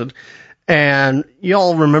hop-oriented. And you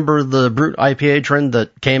all remember the Brut IPA trend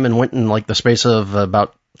that came and went in like the space of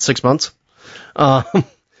about 6 months?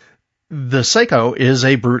 The Seco is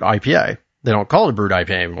a Brut IPA. They don't call it a Brut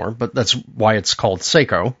IPA anymore, but that's why it's called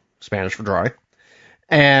Seco, Spanish for dry.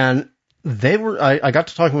 And I got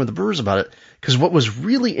to talking with the brewers about it, because what was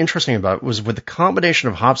really interesting about it was with the combination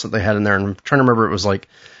of hops that they had in there, and I'm trying to remember, it was like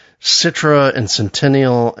Citra and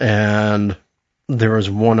Centennial, and there was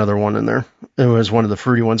one other one in there. It was one of the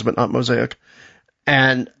fruity ones, but not Mosaic.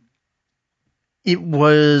 And it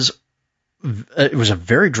was a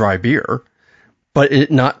very dry beer, but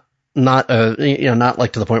it not like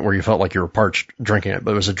to the point where you felt like you were parched drinking it,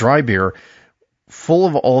 but it was a dry beer full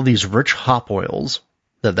of all these rich hop oils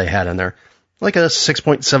that they had in there, like a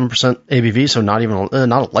 6.7% ABV, so not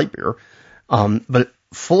a light beer, but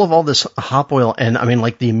full of all this hop oil. And I mean,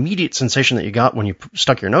 like, the immediate sensation that you got when you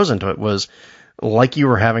stuck your nose into it was like you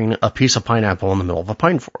were having a piece of pineapple in the middle of a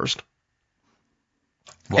pine forest.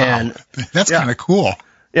 Wow, and that's kind of cool.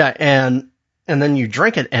 Yeah, and then you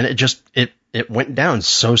drink it, and it went down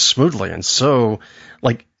so smoothly, and so,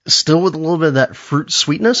 like, still with a little bit of that fruit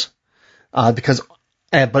sweetness,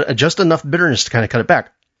 but just enough bitterness to kind of cut it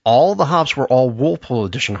back. All the hops were all Whirlpool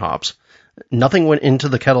Edition hops. Nothing went into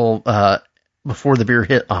the kettle before the beer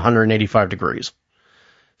hit 185 degrees.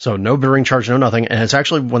 So no bittering charge, no nothing. And it's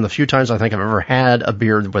actually one of the few times I think I've ever had a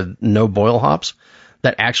beer with no boil hops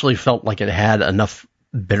that actually felt like it had enough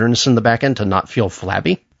bitterness in the back end to not feel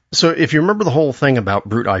flabby. So if you remember the whole thing about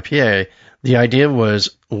Brut IPA, the idea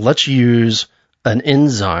was, let's use an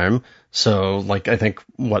enzyme. So, like, I think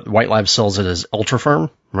what White Lab sells it as Ultra Firm,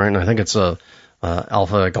 right? And I think it's a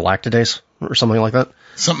alpha galactidase or something like that.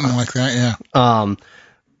 Something like that, yeah. Or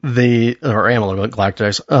amyloid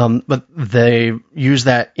galactidase. But they use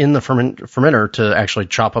that in the fermenter to actually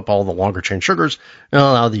chop up all the longer chain sugars and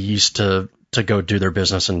allow the yeast to go do their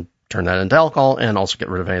business and turn that into alcohol, and also get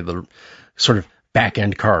rid of any of the sort of back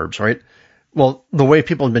end carbs, right? Well, the way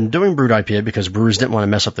people had been doing Brut IPA, because brewers didn't want to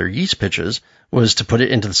mess up their yeast pitches, was to put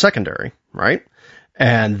it into the secondary, right?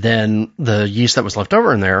 And then the yeast that was left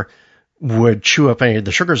over in there would chew up any of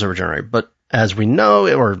the sugars that were generated. But as we know,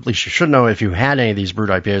 or at least you should know, if you had any of these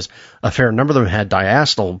Brut IPAs, a fair number of them had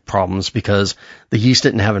diacetyl problems because the yeast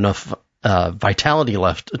didn't have enough vitality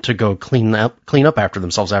left to go clean up after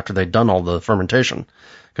themselves after they'd done all the fermentation,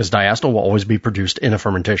 because diacetyl will always be produced in a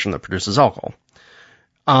fermentation that produces alcohol.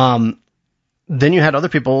 Then you had other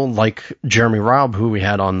people like Jeremy Raub, who we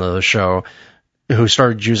had on the show, who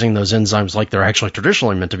started using those enzymes like they're actually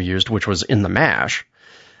traditionally meant to be used, which was in the mash.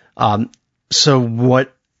 So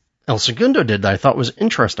what El Segundo did that I thought was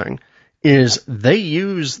interesting is they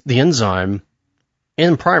use the enzyme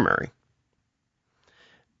in primary,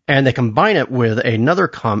 and they combine it with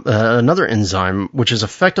another enzyme, which is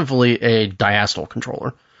effectively a diacetyl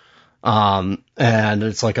controller. And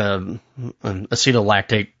it's like an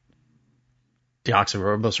acetolactate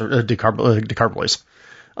deoxyribose or decarbolase.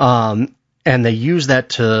 And they use that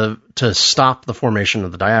to stop the formation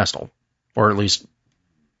of the diacetyl, or at least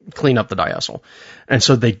clean up the diacetyl. And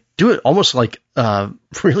so they do it almost like,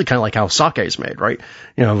 really kind of like how sake is made, right?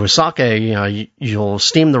 You know, with sake, you'll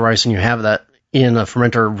steam the rice and you have that in a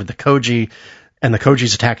fermenter with the koji, and the koji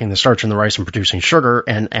is attacking the starch in the rice and producing sugar.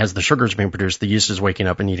 And as the sugar is being produced, the yeast is waking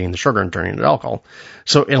up and eating the sugar and turning it into alcohol.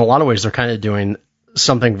 So in a lot of ways, they're kind of doing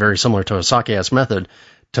something very similar to a sake-esque method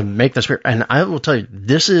to make this beer. And I will tell you,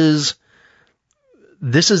 this is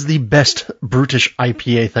the best brutish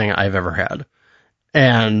IPA thing I've ever had.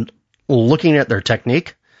 And looking at their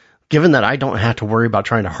technique, given that I don't have to worry about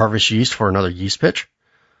trying to harvest yeast for another yeast pitch,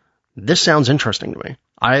 this sounds interesting to me.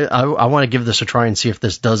 I want to give this a try and see if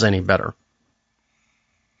this does any better.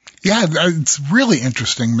 Yeah, it's really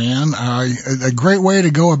interesting, man. A great way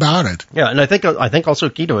to go about it. Yeah, and I think also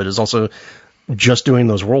key to it is also just doing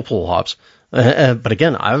those whirlpool hops. But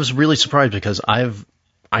again, I was really surprised because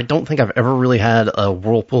I don't think I've ever really had a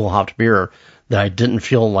whirlpool hopped beer that I didn't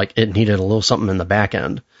feel like it needed a little something in the back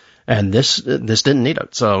end, and this didn't need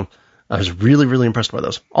it. So I was really, really impressed by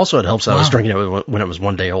this. Also, it helps that I was drinking it when it was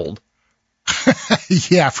 1 day old.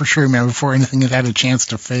 Yeah, for sure, man. Before anything had a chance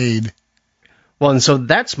to fade. Well, and so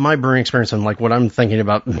that's my brewing experience and like what I'm thinking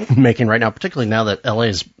about making right now, particularly now that LA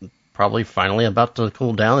is probably finally about to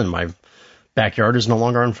cool down and my backyard is no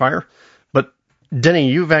longer on fire. But Denny,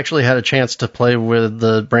 you've actually had a chance to play with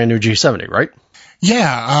the brand new G70, right?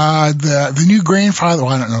 Yeah, the new Grainfather, well,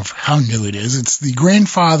 I don't know how new it is. It's the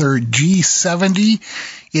Grainfather G70.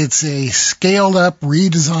 It's a scaled up,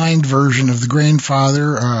 redesigned version of the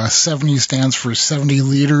Grainfather. 70 stands for 70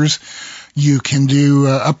 liters. You can do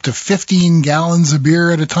up to 15 gallons of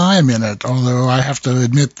beer at a time in it, although I have to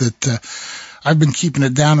admit that I've been keeping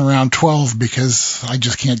it down around 12 because I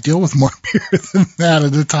just can't deal with more beer than that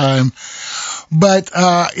at a time. But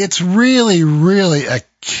it's really, really a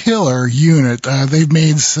killer unit. They've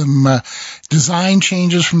made some design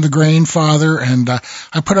changes from the Grainfather, and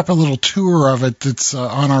I put up a little tour of it that's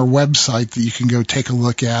on our website that you can go take a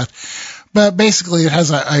look at. But basically, it has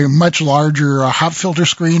a much larger hop filter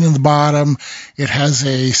screen in the bottom. It has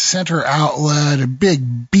a center outlet, a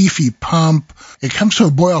big beefy pump. It comes to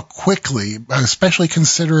a boil quickly, especially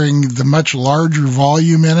considering the much larger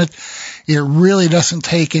volume in it. It really doesn't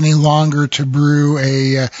take any longer to brew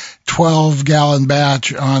a 12-gallon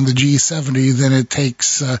batch on the G70 than it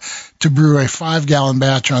takes to brew a 5-gallon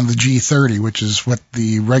batch on the G30, which is what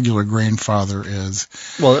the regular Grainfather is.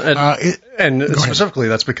 Well, and specifically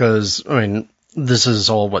that's because, I mean, this is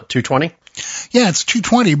all, what, 220? Yeah, it's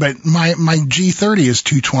 220, but my G30 is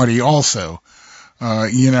 220 also.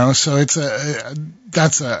 So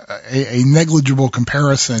that's a negligible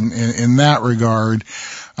comparison in that regard.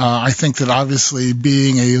 I think that obviously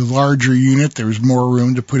being a larger unit, there's more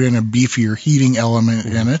room to put in a beefier heating element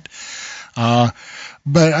in it.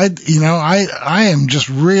 But I am just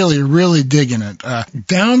really, really digging it.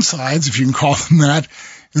 Downsides, if you can call them that,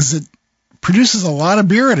 is it produces a lot of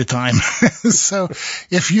beer at a time. So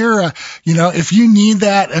if you're, if you need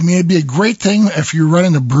that, I mean, it'd be a great thing if you're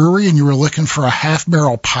running a brewery and you were looking for a half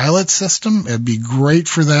barrel pilot system. It'd be great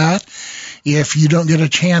for that. If you don't get a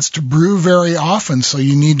chance to brew very often, so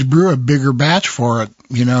you need to brew a bigger batch for it,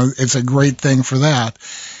 it's a great thing for that.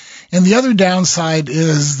 And the other downside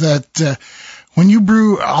is that, when you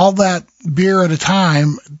brew all that beer at a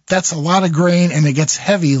time, that's a lot of grain and it gets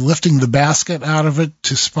heavy lifting the basket out of it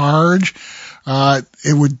to sparge.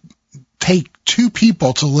 It would take 2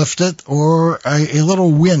 people to lift it or a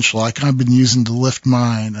little winch like I've been using to lift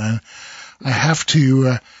mine. I have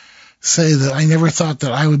to say that I never thought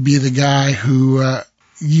that I would be the guy who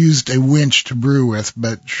used a winch to brew with,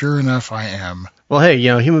 but sure enough, I am. Well, hey,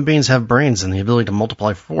 human beings have brains and the ability to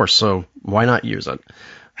multiply force, so why not use it?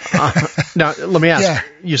 Now, let me ask,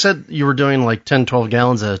 You said you were doing like 10, 12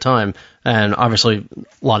 gallons at a time, and obviously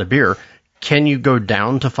a lot of beer. Can you go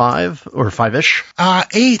down to 5 or 5-ish?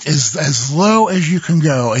 8 is as low as you can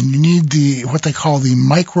go, and you need what they call the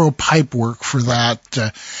micro pipe work for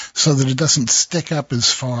that, so that it doesn't stick up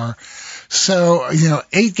as far. So,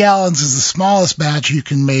 8 gallons is the smallest batch you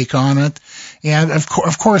can make on it. And of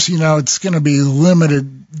course, it's going to be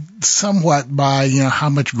limited somewhat by, how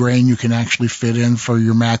much grain you can actually fit in for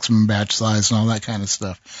your maximum batch size and all that kind of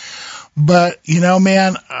stuff. But,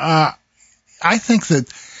 man, I think that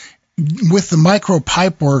with the micro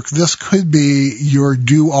pipe work, this could be your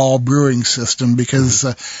do-all brewing system because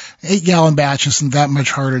 8-gallon batch isn't that much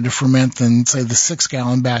harder to ferment than, say, the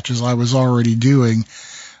 6-gallon batches I was already doing.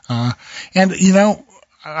 Right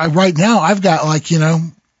now I've got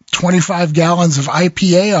 25 gallons of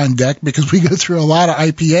IPA on deck because we go through a lot of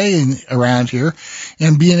IPA around here,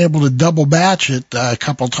 and being able to double batch it a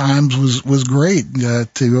couple times was great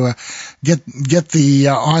to get the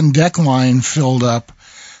on deck line filled up.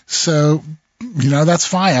 So, that's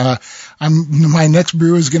fine. My next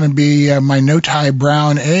brew is going to be my No-Tie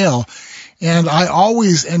Brown Ale. And I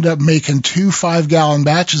always end up making 2 5-gallon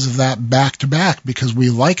batches of that back to back because we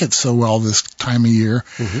like it so well this time of year.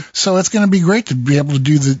 Mm-hmm. So it's going to be great to be able to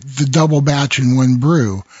do the double batch in one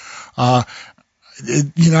brew.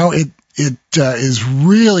 It is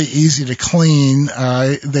really easy to clean.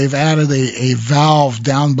 They've added a valve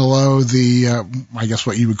down below the, I guess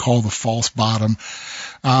what you would call the false bottom,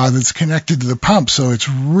 that's connected to the pump. So it's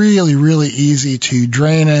really, really easy to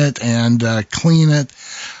drain it and clean it.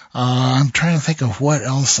 I'm trying to think of what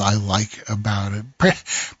else I like about it.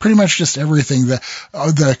 Pretty much just everything.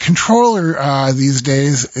 The controller these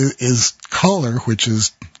days is color, which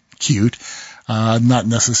is cute. Not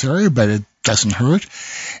necessary, but it doesn't hurt.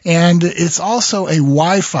 And it's also a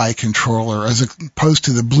Wi-Fi controller as opposed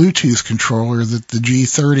to the Bluetooth controller that the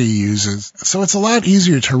G30 uses. So it's a lot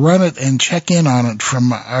easier to run it and check in on it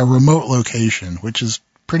from a remote location, which is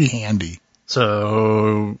pretty handy.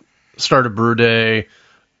 So start a brew day,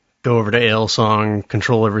 go over to AleSong,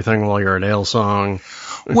 control everything while you're at AleSong.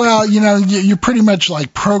 Well, you're pretty much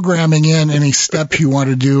like programming in any step you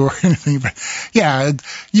want to do or anything. But yeah,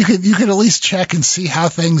 you could at least check and see how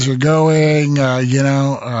things are going.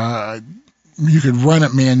 You could run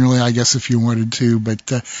it manually, I guess, if you wanted to.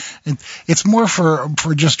 But it's more for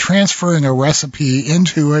just transferring a recipe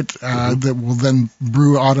into it that will then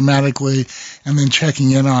brew automatically, and then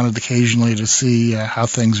checking in on it occasionally to see how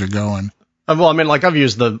things are going. Well, I mean, like I've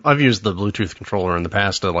used the Bluetooth controller in the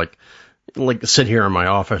past to like sit here in my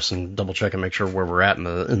office and double check and make sure where we're at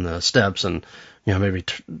in the steps, and maybe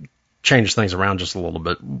change things around just a little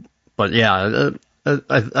bit. But yeah,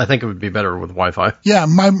 I think it would be better with Wi-Fi. Yeah,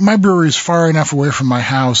 my brewery is far enough away from my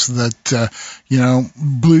house that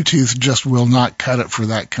Bluetooth just will not cut it for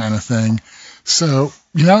that kind of thing. So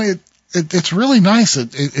it's really nice.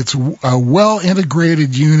 It's a well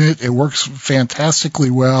integrated unit. It works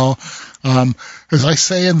fantastically well. As I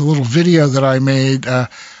say in the little video that I made,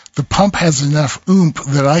 the pump has enough oomph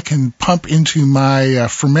that I can pump into my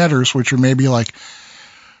fermenters, which are maybe like,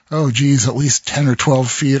 at least 10 or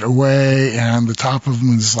 12 feet away, and the top of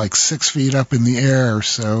them is like 6 feet up in the air.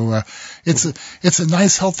 So it's a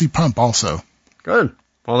nice, healthy pump also. Good.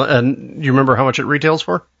 Well, and you remember how much it retails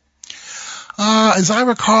for? As I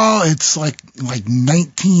recall, it's like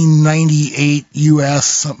 $19.98 US,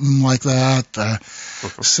 something like that.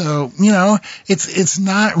 So, it's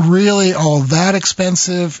not really all that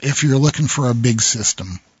expensive if you're looking for a big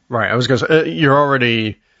system. Right. I was going to say,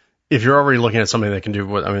 if you're already looking at something that can do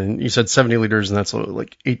you said 70 liters, and that's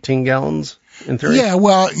like 18 gallons in theory? Yeah,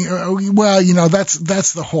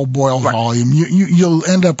 that's the whole boil volume. You'll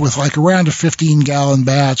end up with like around a 15-gallon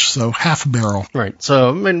batch, so half a barrel. Right.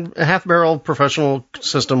 So, a half barrel professional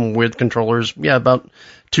system with controllers, about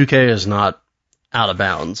 2K is not out of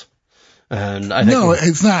bounds. And I think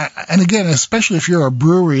it's not. And again, especially if you're a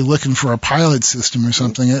brewery looking for a pilot system or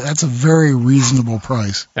something, that's a very reasonable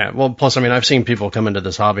price. Yeah. Well, plus, I've seen people come into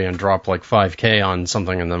this hobby and drop like 5K on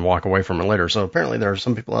something and then walk away from it later. So apparently there are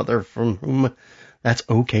some people out there from whom that's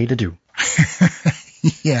okay to do.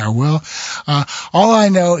 Yeah. Well, all I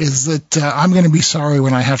know is that I'm going to be sorry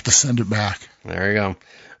when I have to send it back. There you go.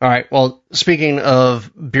 All right. Well, speaking of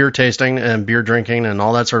beer tasting and beer drinking and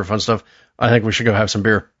all that sort of fun stuff, I think we should go have some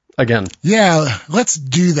beer. Again. Yeah, let's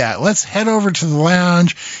do that. Let's head over to the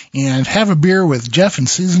lounge and have a beer with Jeff and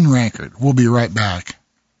Susan Rankert. We'll be right back.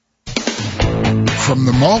 From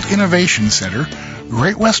the Malt Innovation Center,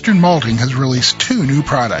 Great Western Malting has released 2 new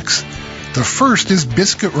products. The first is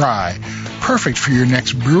Biscuit Rye, perfect for your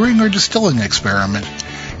next brewing or distilling experiment.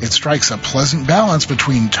 It strikes a pleasant balance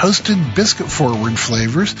between toasted, biscuit-forward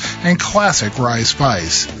flavors and classic rye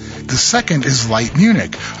spice. The second is Light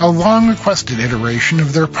Munich, a long-requested iteration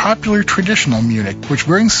of their popular traditional Munich, which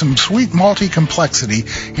brings some sweet malty complexity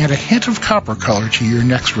and a hint of copper color to your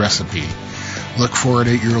next recipe. Look for it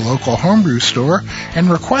at your local homebrew store and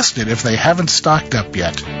request it if they haven't stocked up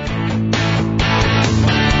yet.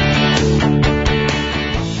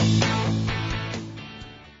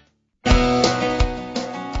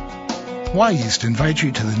 Wyeast invites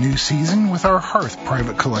you to the new season with our Hearth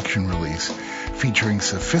private collection release, featuring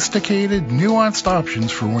sophisticated, nuanced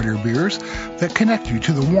options for winter beers that connect you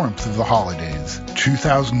to the warmth of the holidays.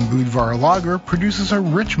 2000 Budvar Lager produces a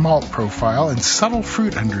rich malt profile and subtle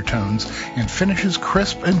fruit undertones and finishes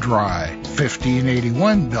crisp and dry.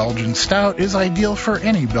 1581 Belgian Stout is ideal for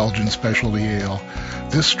any Belgian specialty ale.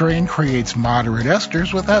 This strain creates moderate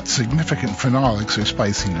esters without significant phenolics or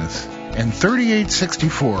spiciness. And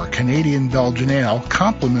 3864 Canadian Belgian Ale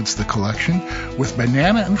complements the collection with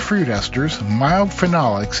banana and fruit esters, mild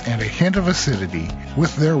phenolics, and a hint of acidity.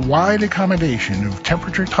 With their wide accommodation of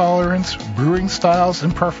temperature tolerance, brewing styles,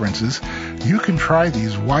 and preferences, you can try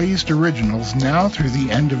these Wyeast Originals now through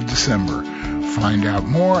the end of December. Find out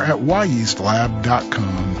more at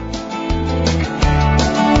wyeastlab.com.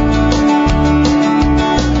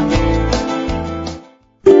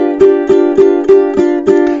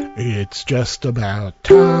 It's just about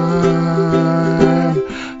time.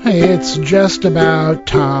 It's just about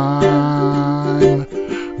time.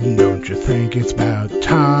 Don't you think it's about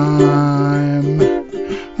time?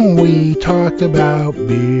 we talked about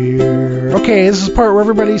beer. Okay, this is the part where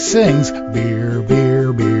everybody sings. Beer,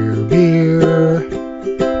 beer, beer, beer.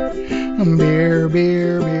 Beer, beer,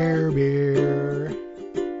 beer, beer.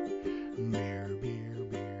 Beer, beer,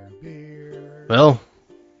 beer, beer. Well,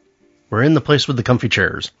 we're in the place with the comfy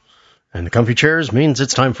chairs. And the comfy chairs means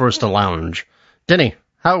it's time for us to lounge. Denny,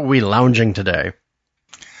 how are we lounging today?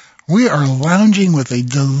 We are lounging with a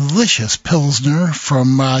delicious Pilsner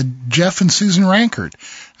from Jeff and Susan Rankert.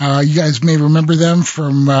 You guys may remember them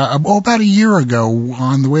from about a year ago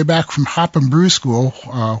on the way back from Hop and Brew School,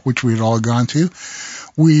 which we had all gone to.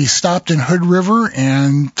 We stopped in Hood River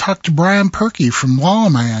and talked to Brian Perky from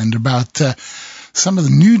Lallemand about some of the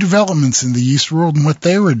new developments in the yeast world and what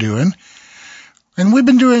they were doing. And we've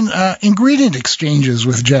been doing ingredient exchanges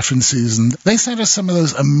with Jeff and Susan. They sent us some of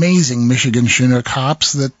those amazing Michigan Chinook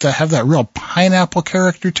hops that have that real pineapple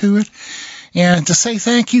character to it. And to say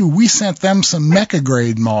thank you, we sent them some Mecca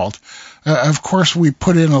grade malt. Of course, we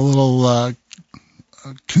put in a little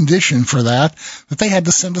condition for that they had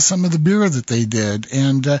to send us some of the beer that they did.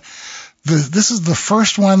 And this is the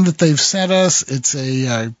first one that they've sent us. It's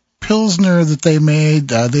a Pilsner that they made.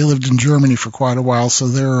 They lived in Germany for quite a while, so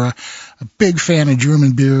they're a big fan of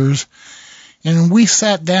German beers. And we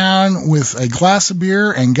sat down with a glass of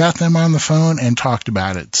beer and got them on the phone and talked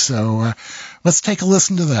about it. So let's take a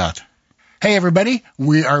listen to that. Hey, everybody,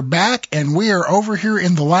 we are back, and we are over here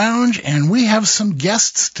in the lounge, and we have some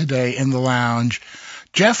guests today in the lounge.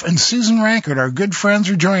 Jeff and Susan Rankert, our good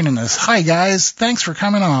friends, are joining us. Hi, guys. Thanks for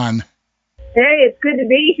coming on. Hey, it's good to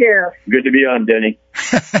be here. Good to be on, Denny.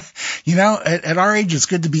 You know, at our age, it's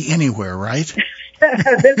good to be anywhere, right?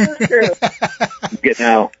 This is true. Get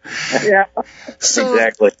now. Yeah. So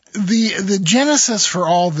exactly. The genesis for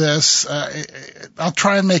all this, I'll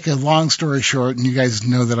try and make a long story short, and you guys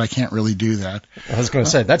know that I can't really do that. I was going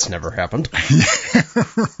to say, that's never happened.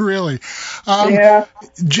 Really. Yeah.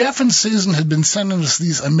 Jeff and Susan had been sending us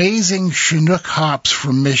these amazing Chinook hops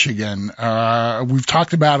from Michigan. We've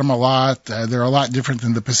talked about them a lot. They're a lot different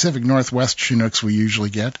than the Pacific Northwest Chinooks we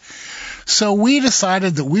usually get. So we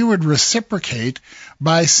decided that we would reciprocate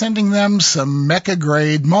by sending them some Mecca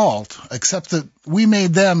grade malt, except that we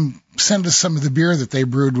made them send us some of the beer that they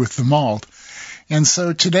brewed with the malt. And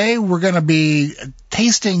so today we're going to be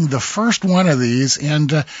tasting the first one of these.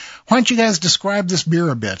 And why don't you guys describe this beer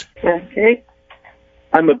a bit? Okay.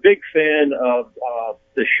 I'm a big fan of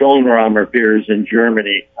the Schonramer beers in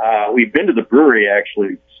Germany. We've been to the brewery,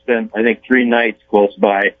 actually, spent, I think, 3 nights close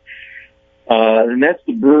by. And that's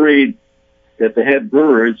the brewery that the head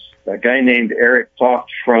brewer is a guy named Eric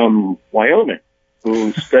Toft from Wyoming,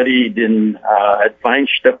 who studied at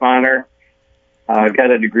Weinstefaner,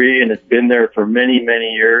 got a degree and has been there for many,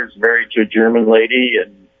 many years, married to a German lady,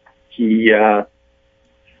 and he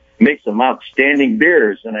makes some outstanding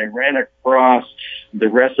beers. And I ran across the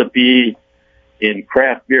recipe in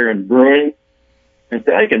Craft Beer and Brewing and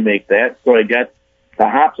said, I can make that. So I got the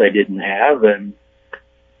hops I didn't have and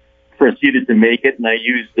proceeded to make it, and I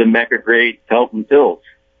used the Mecca grade Pelton Pils.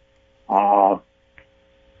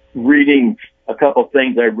 Reading a couple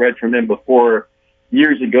things I've read from him before,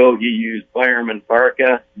 years ago he used Bayerman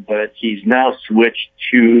Barca, but he's now switched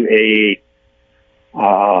to a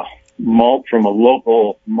malt from a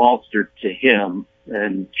local maltster to him.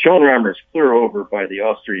 And Schonramer's clear over by the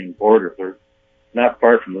Austrian border. They're not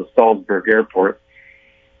far from the Salzburg airport.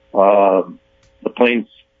 The planes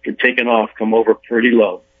are taking off, come over pretty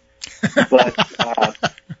low. But,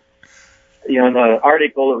 in the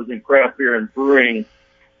article that was in Craft Beer and Brewing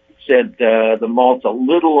said the malt's a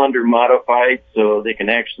little under-modified, so they can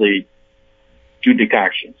actually do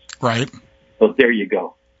decoctions. Right. So there you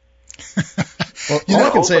go. Well, all I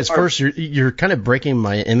can say is, first, you're kind of breaking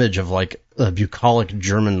my image of, like, a bucolic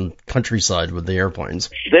German countryside with the airplanes.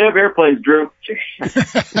 They have airplanes, Drew.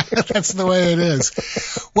 That's the way it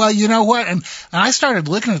is. Well, you know what? And I started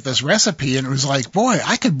looking at this recipe, and it was like, boy,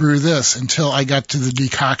 I could brew this until I got to the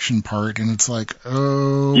decoction part, and it's like,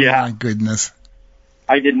 oh, yeah. My goodness.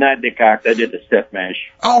 I did not decoct. I did the step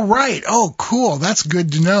mash. Oh, right. Oh, cool. That's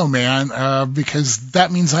good to know, man, because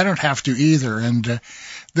that means I don't have to either. And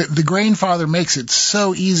the Grainfather makes it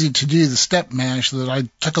so easy to do the step mash that I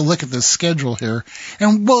took a look at the schedule here.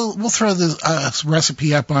 And we'll throw this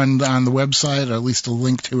recipe up on the website, or at least a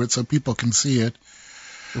link to it so people can see it.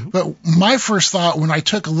 Mm-hmm. But my first thought when I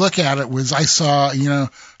took a look at it was I saw,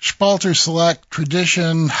 Spalter Select,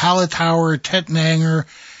 Tradition, Hallertauer, Tettnanger.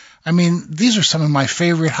 I mean, these are some of my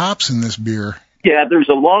favorite hops in this beer. Yeah, there's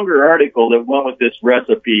a longer article that went with this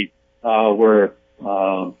recipe where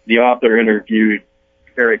the author interviewed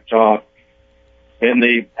Eric Toft, and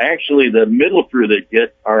the middle fruit they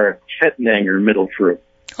get are Tettnanger middle fruit.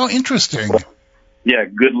 Oh, interesting. Yeah,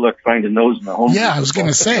 good luck finding those in the home. Yeah, I was going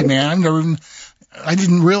to say, man, I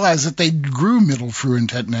didn't realize that they grew Mittelfrüh in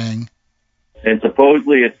Tettnang. And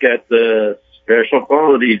supposedly it's got the special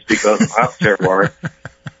qualities because of hop terroir.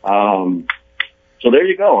 So there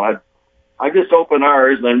you go. I just opened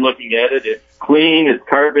ours and I'm looking at it. It's clean. It's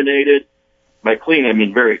carbonated. By clean, I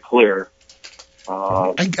mean very clear.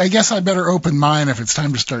 I guess I better open mine if it's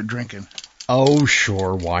time to start drinking. Oh,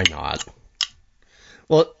 sure. Why not?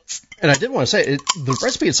 Well, and I did want to say, the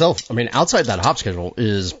recipe itself, I mean, outside that hop schedule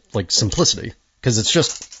is like simplicity, because it's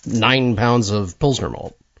just 9 pounds of Pilsner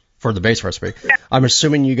malt for the base recipe. I'm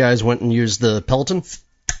assuming you guys went and used the Pelton?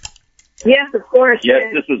 Yes, of course.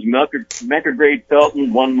 Yes, this was Mecker grade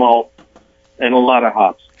Pelton, 1 malt, and a lot of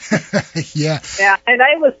hops. Yeah. Yeah, and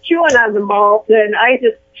I was chewing on the malt, and I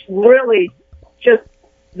just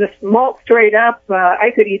the malt straight up,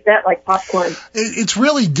 I could eat that like popcorn. It's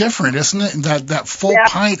really different, isn't it? That full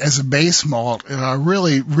pint as a base malt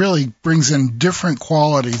really brings in different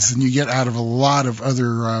qualities than you get out of a lot of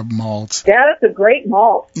other malts. Yeah, it's a great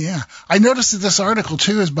malt. Yeah. I noticed that this article,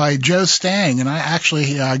 too, is by Joe Stang, and I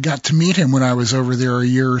actually got to meet him when I was over there a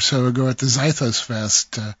year or so ago at the Zythos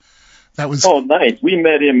Fest. That was... Oh, nice. We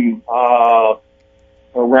met him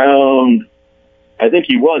around... I think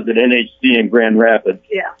he was at NHC in Grand Rapids.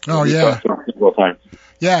 Yeah. Oh, yeah. Several times.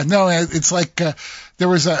 Yeah, no, it's like there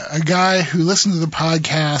was a guy who listened to the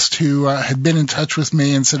podcast who had been in touch with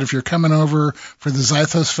me and said, if you're coming over for the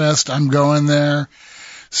Zythos Fest, I'm going there.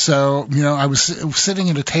 So, I was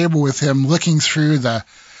sitting at a table with him looking through what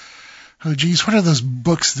are those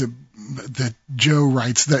books that Joe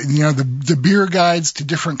writes, the beer guides to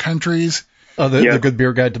different countries? Oh, the Good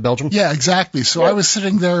Beer Guide to Belgium? Yeah, exactly. So I was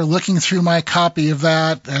sitting there looking through my copy of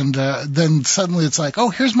that, and then suddenly it's like, oh,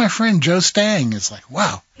 here's my friend Joe Stang. It's like,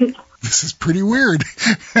 wow, this is pretty weird.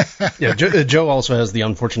 Yeah, Joe also has the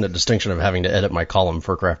unfortunate distinction of having to edit my column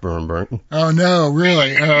for Craft Brew and Burn. Oh, no,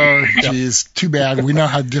 really? Oh, geez. Too bad. We know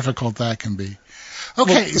how difficult that can be.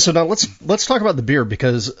 Okay. Well, so now let's talk about the beer,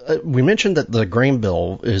 because we mentioned that the grain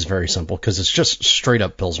bill is very simple because it's just straight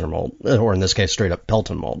up Pilsner malt, or in this case, straight up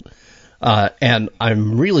Pelton malt. And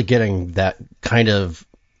I'm really getting that kind of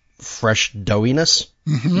fresh doughiness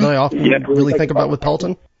that I often really think about with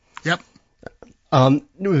Pelton. Yep.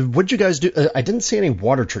 What'd you guys do? I didn't see any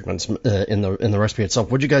water treatments in the recipe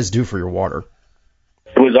itself. What'd you guys do for your water?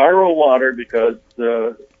 It was RO water because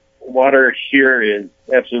the water here is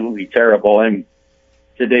absolutely terrible. I'm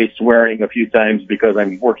today swearing a few times because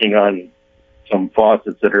I'm working on some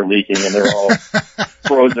faucets that are leaking and they're all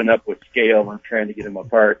frozen up with scale. I'm trying to get them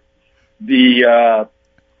apart. So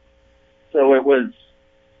it was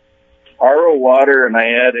RO water, and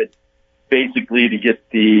I added basically to get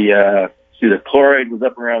the chloride was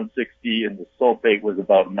up around 60 and the sulfate was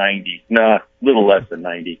about 90. Nah, a little less than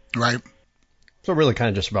 90. Right. So really kind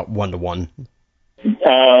of just about 1 to 1.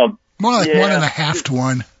 More like 1.5 to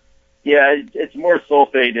 1. Yeah, it's more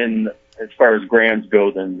sulfate in as far as grams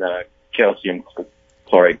go than calcium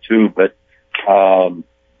chloride too, but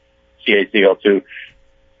CaCl2.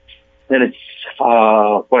 Then it's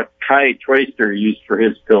what Kai Troyster used for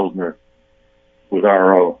his Pilsner with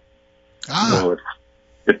RO. So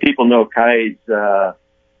if people know Kai's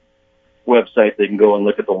website, they can go and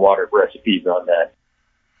look at the water recipes on that.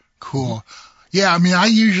 Cool. Yeah, I mean, I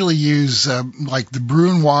usually use like the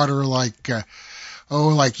Bruin water, like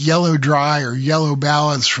Yellow Dry or Yellow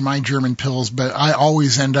Ballads for my German pills, but I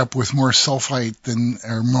always end up with more sulfate than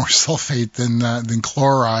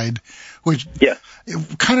chloride, which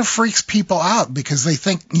it kind of freaks people out because they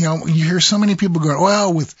think, you hear so many people go,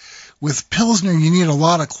 well, with Pilsner you need a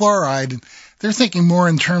lot of chloride. They're thinking more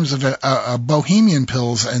in terms of a Bohemian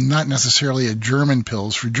Pils and not necessarily a German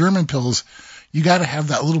Pils. For German Pils, you got to have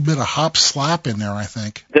that little bit of hop slap in there, I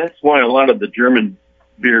think. That's why a lot of the German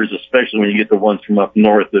beers, especially when you get the ones from up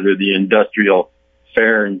north that are the industrial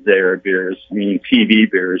Fahrenheit beers, meaning TV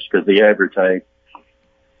beers, because they advertise,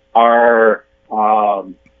 are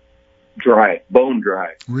dry, bone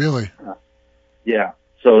dry. Really? Yeah.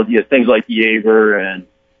 So things like Jaeger and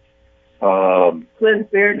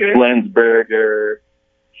Flensburger,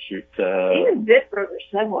 even Bitburger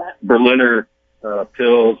somewhat. Berliner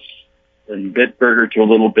Pils, and Bitburger to a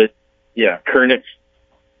little bit. Yeah, Kernitz,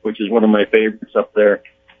 which is one of my favorites up there.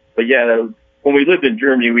 But yeah, when we lived in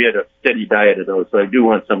Germany, we had a steady diet of those, so I do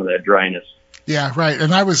want some of that dryness. Yeah, right.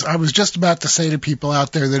 And I was just about to say to people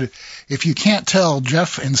out there that if you can't tell,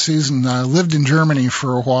 Jeff and Susan lived in Germany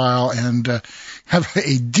for a while and have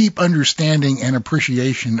a deep understanding and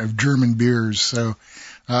appreciation of German beers. So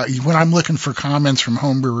when I'm looking for comments from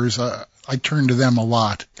homebrewers, I turn to them a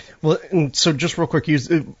lot. Well, and so just real quick,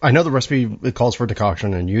 I know the recipe it calls for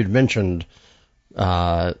decoction, and you'd mentioned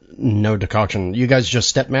no decoction. You guys just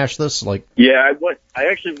step mash this, like? Yeah, I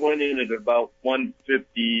actually went in at about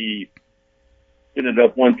 150. Ended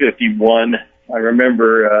up 151. I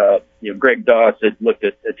remember, Greg Doss had looked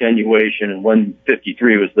at attenuation, and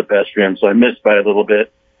 153 was the best for him, so I missed by a little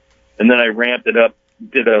bit. And then I ramped it up,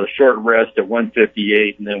 did a short rest at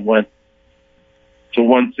 158, and then went to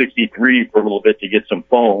 163 for a little bit to get some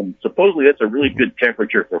foam. Supposedly that's a really good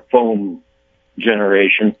temperature for foam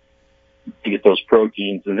generation to get those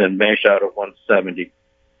proteins, and then mash out at 170.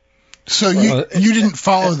 So you didn't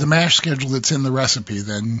follow the mash schedule that's in the recipe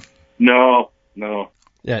then? No.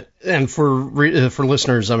 Yeah, and for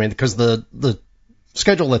listeners, I mean, because the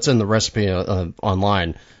schedule that's in the recipe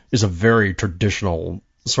online is a very traditional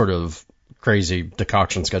sort of crazy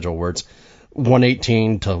decoction schedule where it's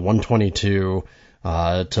 118 to 122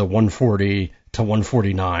 to 140 to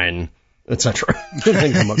 149, etc.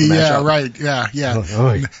 Yeah, right. Yeah.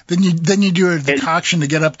 Then you do a decoction to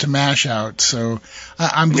get up to mash out. So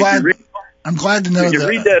I'm glad to know that. If you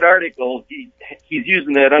read that article, he's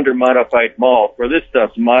using that under modified malt. Where this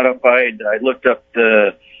stuff's modified, I looked up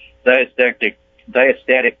the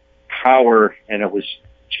diastatic power, and it was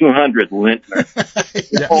 200 Lintner.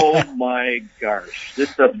 Yeah. Oh my gosh, this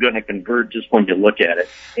stuff's going to convert just when you look at it.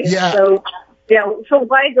 Yeah. So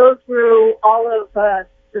why go through all of the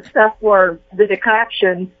stuff for the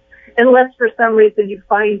decoction unless for some reason you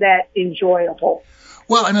find that enjoyable?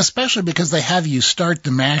 Well, and especially because they have you start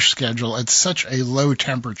the mash schedule at such a low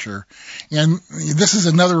temperature. And this is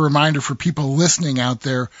another reminder for people listening out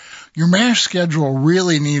there. Your mash schedule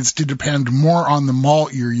really needs to depend more on the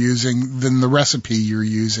malt you're using than the recipe you're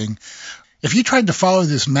using. If you tried to follow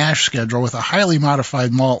this mash schedule with a highly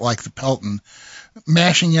modified malt like the Pelton,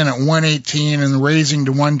 mashing in at 118 and raising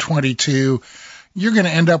to 122, you're going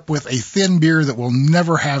to end up with a thin beer that will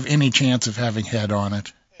never have any chance of having head on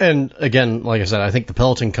it. And again, like I said, I think the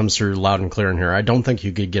Pelleting comes through loud and clear in here. I don't think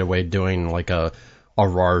you could get away doing like a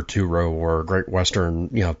RAR 2-row or a Great Western,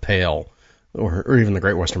 pale, or even the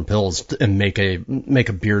Great Western Pils, and make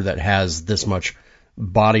a beer that has this much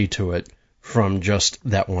body to it from just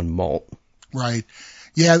that one malt. Right.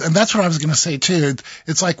 Yeah, and that's what I was going to say too.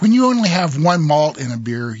 It's like when you only have one malt in a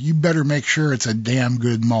beer, you better make sure it's a damn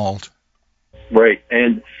good malt. Right,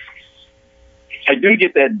 and I do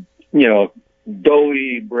get that,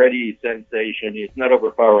 doughy, bready sensation. It's not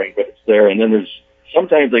overpowering, but it's there. And then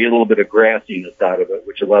sometimes I get a little bit of grassiness out of it,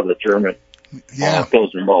 which a lot of the German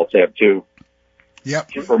Pilsner malts have too.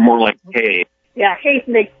 Yep. Or more like hay. Yeah, hay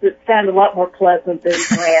makes it sound a lot more pleasant than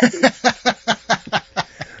grassy.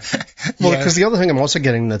 Well, because the other thing I'm also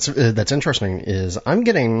getting that's interesting is I'm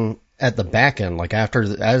getting at the back end, like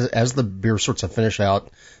as the beer sorts of finish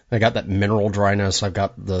out, I got that mineral dryness. I've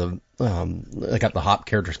got the hop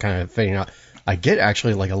characters kind of fading out. I get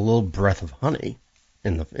actually like a little breath of honey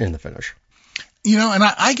in the finish. And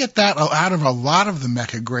I get that out of a lot of the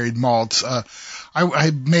Mecca grade malts.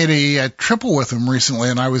 I made a triple with them recently,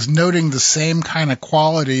 and I was noting the same kind of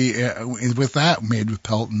quality with that made with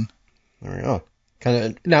Pelton. There we go.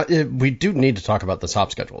 Now, we do need to talk about this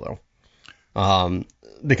hop schedule, though,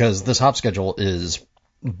 because this hop schedule is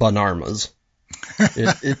banarmas.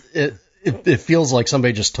 It feels like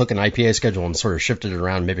somebody just took an IPA schedule and sort of shifted it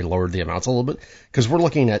around, maybe lowered the amounts a little bit, because we're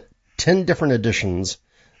looking at 10 different additions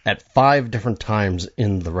at 5 different times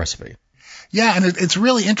in the recipe. Yeah, and it's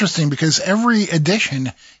really interesting because every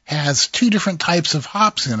addition has 2 different types of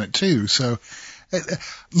hops in it too. So,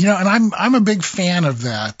 and I'm a big fan of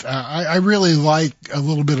that. I really like a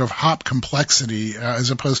little bit of hop complexity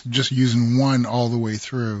as opposed to just using one all the way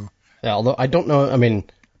through. Yeah, although I don't know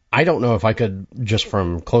if I could, just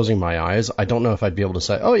from closing my eyes, I don't know if I'd be able to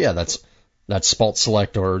say, oh yeah, that's Spalt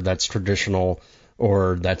Select, or that's traditional,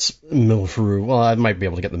 or that's Milfru. Well, I might be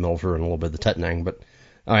able to get the Milfru and a little bit of the Tettnang, but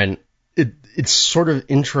it's sort of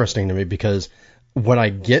interesting to me because what I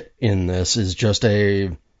get in this is just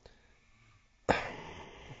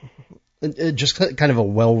just kind of a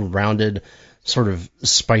well-rounded sort of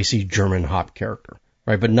spicy German hop character,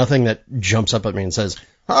 right? But nothing that jumps up at me and says,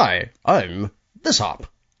 hi, I'm this hop.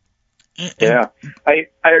 Yeah, I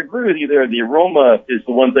agree with you there. The aroma is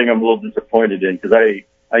the one thing I'm a little disappointed in, because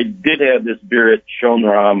I did have this beer at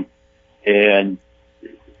Schönrahm, and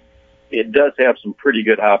it does have some pretty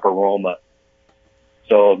good hop aroma.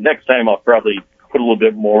 So next time I'll probably put a little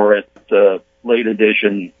bit more at the late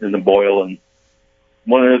edition in the boil and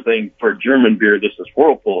one other thing for German beer, this is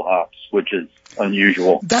Whirlpool hops, which is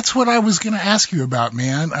unusual. That's what I was going to ask you about,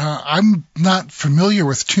 man. I'm not familiar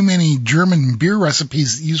with too many German beer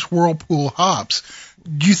recipes that use Whirlpool hops.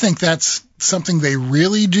 Do you think that's something they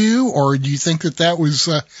really do, or do you think that was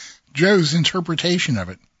Joe's interpretation of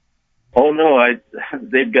it? Oh no,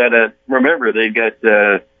 they've got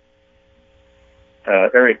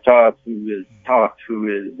Eric Toth, who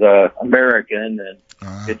is American, and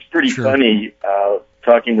it's pretty funny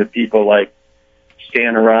talking with people like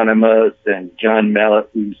Stan Hieronymus and John Mallet,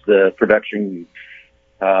 who's the production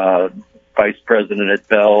vice president at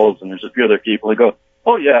Bell's, and there's a few other people that go,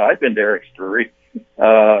 "Oh yeah, I've been to Eric's brewery."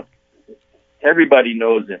 Everybody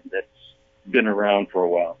knows him that's been around for a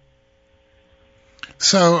while.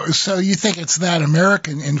 So you think it's that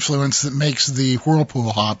American influence that makes the Whirlpool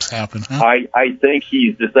hops happen, huh? I think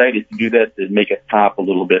he's decided to do that to make it pop a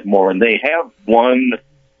little bit more. And they have won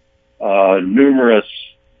numerous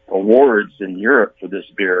awards in Europe for this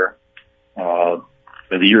beer, for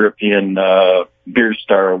the European Beer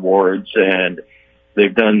Star Awards, and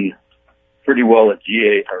they've done pretty well at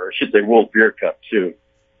World Beer Cup too.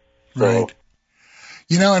 So, right.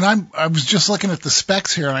 You know, and I was just looking at the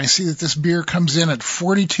specs here, and I see that this beer comes in at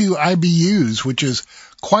 42 IBUs, which is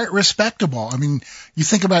quite respectable. I mean, you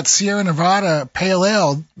think about Sierra Nevada Pale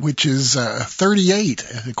Ale, which is 38,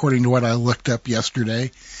 according to what I looked up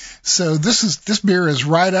yesterday. So this beer is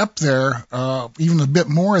right up there, even a bit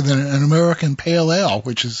more than an American Pale Ale,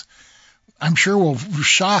 which is, I'm sure, will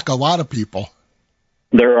shock a lot of people.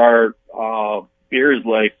 There are beers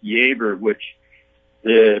like Jaeger, which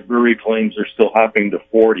the brewery claims are still hopping to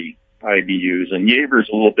 40 IBUs, and Jaeger's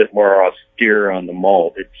a little bit more austere on the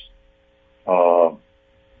malt. It's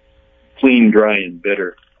clean, dry, and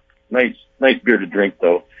bitter. Nice beer to drink,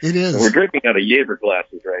 though. It is. And we're drinking out of Jaeger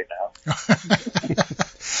glasses right now.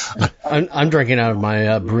 I'm drinking out of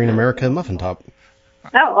my Brewing America muffin top.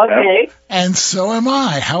 Oh, okay. And so am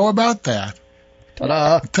I. How about that?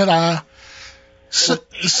 Ta-da! Ta-da! So,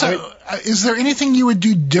 is there anything you would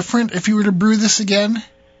do different if you were to brew this again?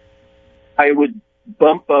 I would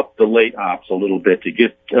bump up the late hops a little bit to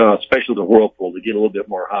get, especially the Whirlpool, to get a little bit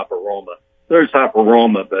more hop aroma. There's hop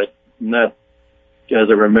aroma, but not as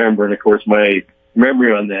I remember. And of course, my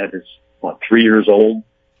memory on that is 3 years old.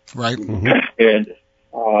 Right. Mm-hmm. And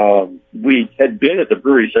we had been at the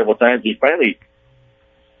brewery several times. We finally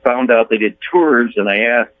found out they did tours, and I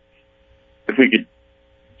asked if we could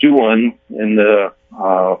do one, and the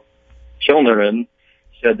Kellnerin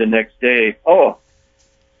said the next day, "Oh,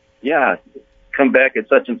 yeah, come back at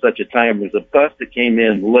such and such a time." There's a bus that came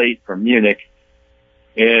in late from Munich,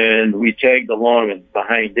 and we tagged along, and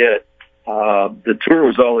behind it, the tour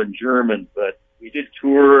was all in German, but we did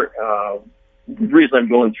tour. The reason I'm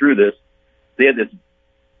going through this, they had this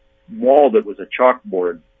wall that was a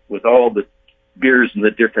chalkboard with all the beers in the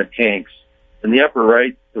different tanks. In the upper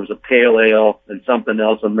right, there was a pale ale and something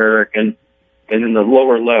else American. And in the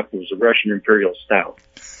lower left, there was a Russian Imperial Stout.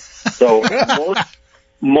 So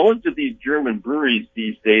most of these German breweries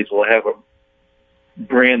these days will have a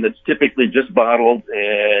brand that's typically just bottled,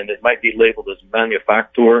 and it might be labeled as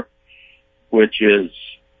Manufaktur, which is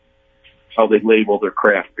how they label their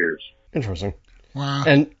craft beers. Interesting. Wow.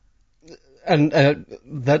 And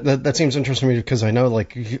that seems interesting to me because I know,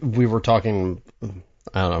 like, we were talking,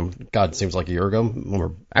 I don't know, God, it seems like a year ago,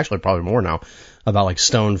 or actually probably more now, about like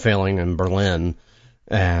Stone failing in Berlin,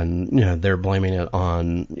 and they're blaming it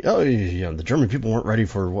on the German people weren't ready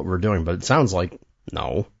for what we're doing, but it sounds like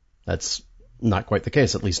no, that's not quite the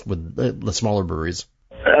case, at least with the smaller breweries.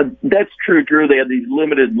 That's true, Drew. They have these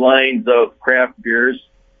limited lines of craft beers.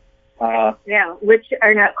 Which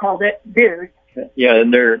are not called beers. Yeah,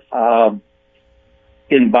 and they're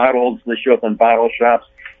in bottles. They show up in bottle shops.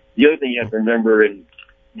 The other thing you have to remember, in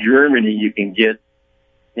Germany, you can get,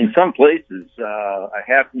 in some places, a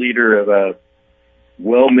half liter of a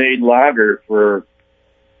well-made lager for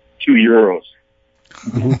 €2.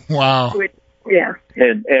 Wow. Yeah.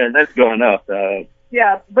 And that's going up.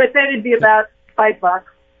 Yeah, but that'd be about $5.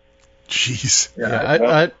 Jeez.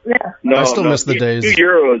 I still miss the days.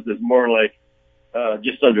 €2 is more like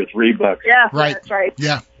just under $3. Yeah, right. That's right.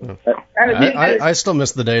 Yeah. I still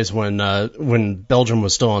miss the days when Belgium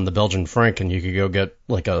was still on the Belgian franc, and you could go get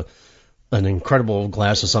like an incredible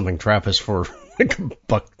glass of something Trappist for like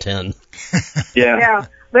 $1.10. Yeah,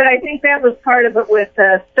 but I think that was part of it with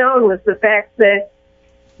Stone, was the fact that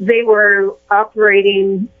they were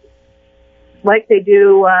operating like they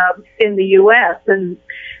do in the U.S., and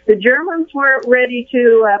the Germans weren't ready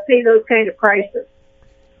to pay those kind of prices.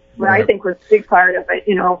 Right. I think was a big part of it,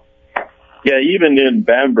 Yeah, even in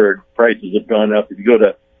Bamberg, prices have gone up. If you go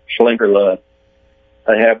to Schlenkerla,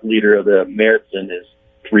 a half liter of the Märzen is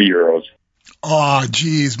 €3. Oh,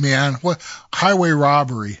 geez, man. What highway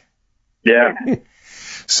robbery. Yeah.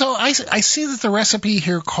 So I see that the recipe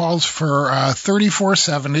here calls for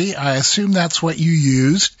 3470. I assume that's what you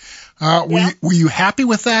used. Were you happy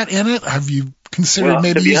with that in it? Have you considered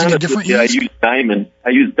maybe using a different yeast? I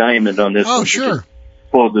use Diamond on this. Oh, sure.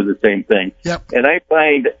 Both are the same thing. Yep. And I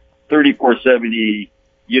find 3470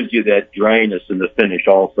 gives you that dryness in the finish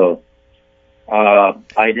also.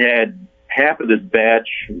 I'd had half of this batch,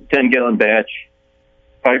 10-gallon batch.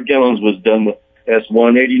 5 gallons was done with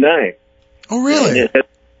S189. Oh, really?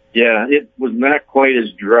 It was not quite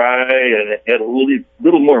as dry, and it had a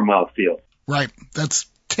little more mouthfeel. Right. That's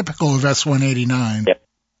typical of S189. Yeah.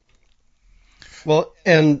 Well,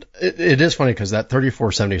 and it is funny because that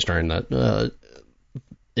 3470 strain, that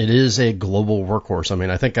it is a global workhorse. I mean,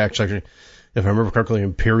 I think actually, if I remember correctly,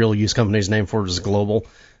 Imperial Yeast Company's name for it is Global.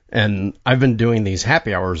 And I've been doing these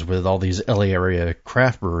happy hours with all these LA area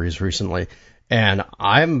craft breweries recently, and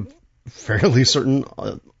I'm fairly certain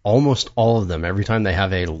almost all of them, every time they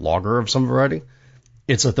have a lager of some variety,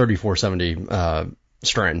 it's a 3470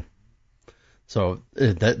 strain. So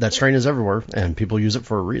that strain is everywhere, and people use it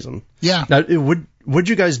for a reason. Yeah. Now, what'd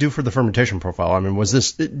you guys do for the fermentation profile? I mean, was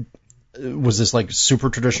this like super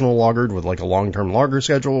traditional lagered with like a long-term lager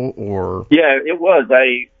schedule, or? Yeah, it was.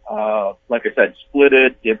 Like I said, split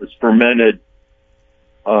it. It was fermented,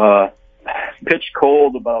 pitch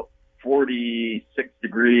cold, about 46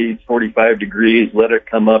 degrees, 45 degrees. Let it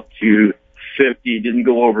come up to 50. Didn't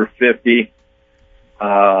go over 50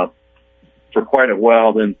 for quite a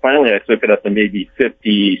while. Then finally, I took it up to maybe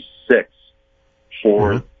 56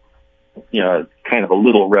 for kind of a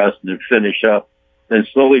little rest and then finish up. Then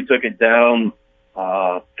slowly took it down,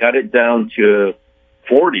 got it down to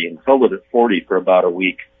 40 and held it at 40 for about a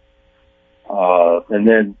week. And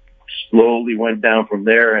then slowly went down from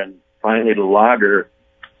there, and finally the lager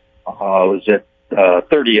was at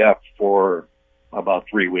 30F for about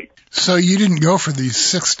 3 weeks. So you didn't go for these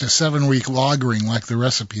 6 to 7 week lagering like the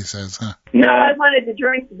recipe says, huh? No, I wanted to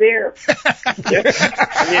drink the beer.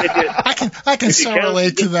 I can so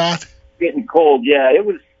relate to that. Getting cold, yeah, it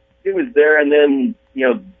was there, and then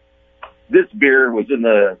this beer was in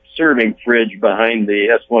the serving fridge behind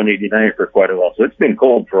the S189 for quite a while, so it's been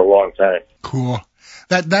cold for a long time. Cool.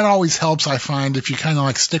 That always helps, I find, if you kind of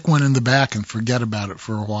like stick one in the back and forget about it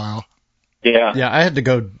for a while. Yeah. Yeah, I had to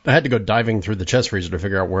go diving through the chest freezer to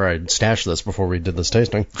figure out where I'd stashed this before we did this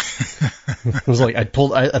tasting. It was like I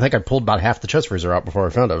think I pulled about half the chest freezer out before I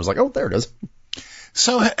found it. I was like, oh, there it is.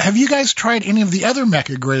 So have you guys tried any of the other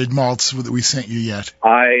Mecca grade malts that we sent you yet?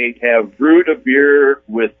 I have brewed a beer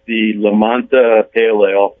with the La Manta Pale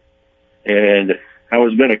Ale, and I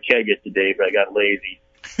was going to keg it today, but I got lazy.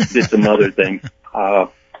 Did some other things.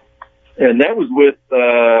 And that was with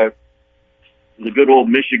the good old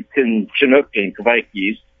Michigan Chinook and Kvike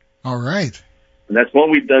yeast. All right. And that's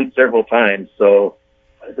one we've done several times. So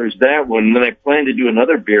there's that one. And then I plan to do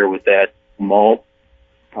another beer with that malt.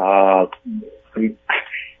 I've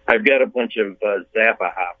got a bunch of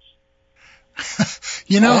Zappa hops.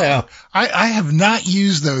 I have not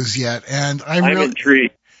used those yet, and I'm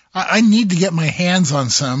intrigued. I need to get my hands on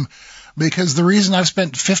some, because the reason I've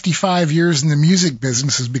spent 55 years in the music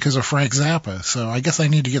business is because of Frank Zappa. So I guess I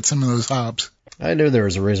need to get some of those hops. I knew there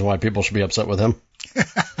was a reason why people should be upset with him.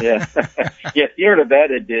 Yeah. Yeah, Sierra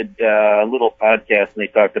Nevada did a little podcast, and they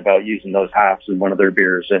talked about using those hops in one of their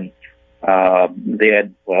beers, and they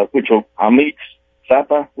had, Amit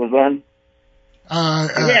Zappa was on.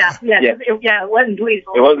 It wasn't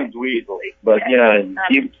Dweezil. It wasn't Dweezil, but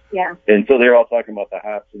and so they're all talking about the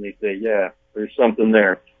hops, and they say, there's something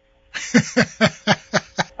there.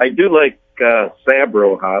 I do like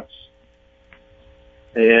Sabro hops,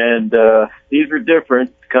 and these are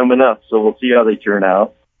different coming up, so we'll see how they turn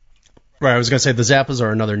out. Right, I was going to say the Zappas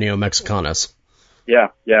are another Neo-Mexicanos. Yeah.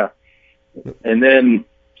 And then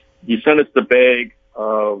you sent us the bag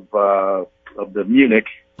of the Munich.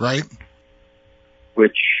 Right.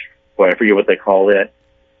 Which, I forget what they call it.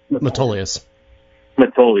 Metolius,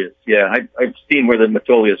 yeah. I've seen where the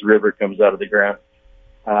Metolius River comes out of the ground.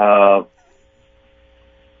 So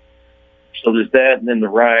there's that, and then the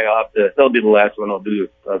rye. That'll be the last one. I'll do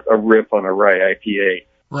a riff on a rye IPA.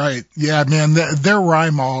 Right. Yeah, man, their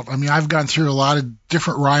rye malt, I mean, I've gone through a lot of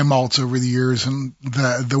different rye malts over the years, and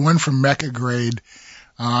the one from Mecca grade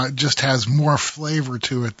just has more flavor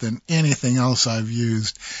to it than anything else I've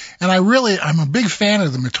used. And I'm a big fan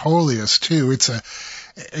of the Metolius, too. It's a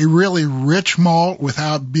really rich malt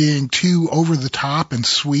without being too over the top and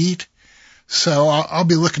sweet. So I'll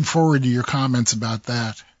be looking forward to your comments about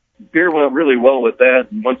that. beer went really well with that.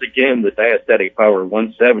 And once again, the diastatic power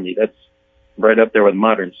 170, that's right up there with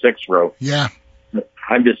modern 6-row. Yeah.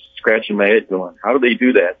 I'm just scratching my head going, how do they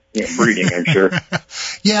do that? Breeding, I'm sure.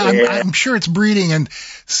 Yeah, I'm sure it's breeding, and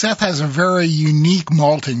Seth has a very unique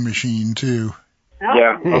malting machine, too.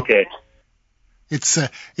 Yeah, okay.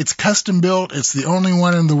 It's custom built. It's the only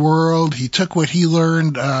one in the world. He took what he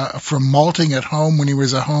learned from malting at home when he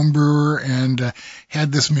was a home brewer and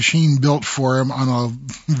had this machine built for him on a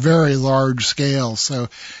very large scale. So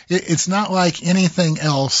it's not like anything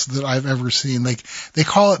else that I've ever seen. They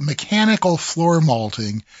call it mechanical floor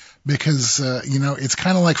malting because it's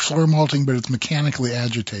kind of like floor malting, but it's mechanically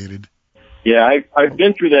agitated. Yeah, I've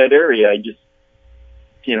been through that area. I just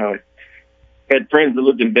had friends that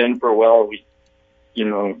lived in Bend for a while. We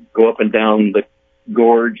go up and down the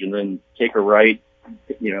gorge and then take a right,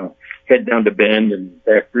 head down to Bend and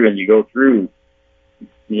back through, and you go through,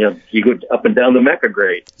 you go up and down the Mecca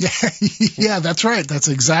grade. Yeah, that's right. That's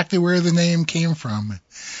exactly where the name came from.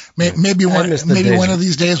 Maybe one of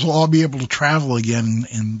these days we'll all be able to travel again.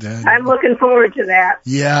 And I'm looking forward to that.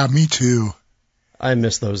 Yeah, me too. I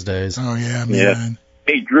miss those days. Oh yeah, man. Yeah.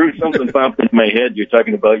 Hey, Drew, something popped in my head. You're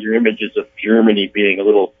talking about your images of Germany being a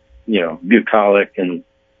little, bucolic and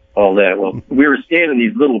all that. Well, we were staying in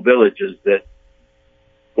these little villages that,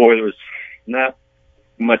 boy, there was not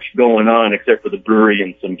much going on except for the brewery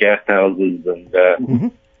and some gas houses and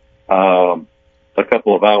a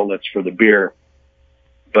couple of outlets for the beer.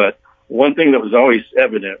 But one thing that was always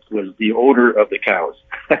evident was the odor of the cows.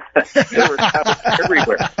 There were cows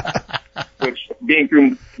everywhere. Which,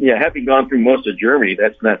 having gone through most of Germany,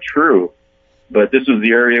 that's not true. But this was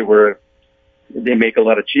the area where they make a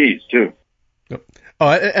lot of cheese too. Oh,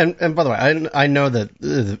 and by the way, I know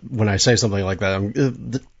that when I say something like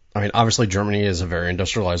that, obviously Germany is a very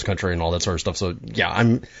industrialized country and all that sort of stuff. So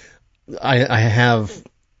yeah, I have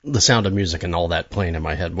the Sound of Music and all that playing in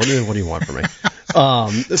my head. What do you want from me?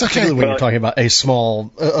 It's particularly okay. when you're talking about a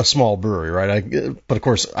small brewery, right? But of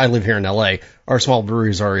course, I live here in LA. Our small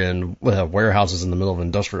breweries are in warehouses in the middle of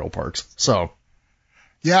industrial parks. So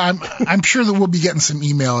yeah, I'm sure that we'll be getting some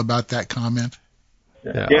email about that comment.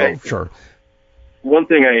 Yeah, yeah. Oh, sure. One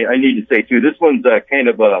thing I need to say too, this one's kind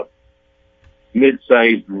of a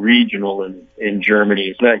mid-sized regional in Germany.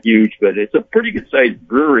 It's not huge, but it's a pretty good-sized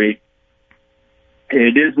brewery.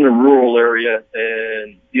 It is in a rural area,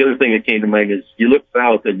 and the other thing that came to mind is you look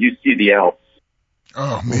south and you see the Alps.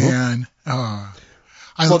 Oh man,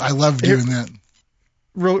 I love doing that.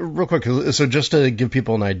 Real quick, so just to give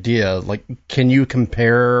people an idea, can you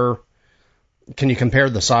compare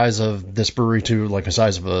the size of this brewery to a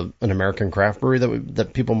size of an American craft brewery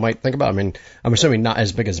that people might think about? I mean, I'm assuming not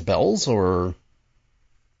as big as Bell's, or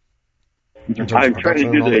I'm trying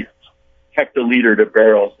to do the hectoliter to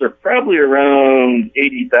barrels. They're probably around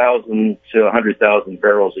 80,000 to 100,000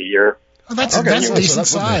 barrels a year. Oh, that's decent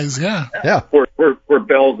size, yeah. Yeah. Where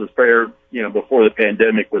Bell's is fair, before the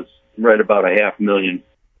pandemic was right about 500,000.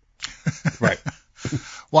 Right.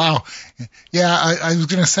 Wow. Yeah, I was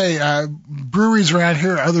going to say, breweries around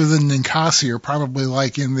here other than Ninkasi are probably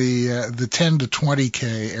in the 10 to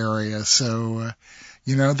 20K area. So,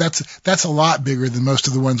 that's a lot bigger than most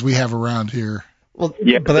of the ones we have around here. Well,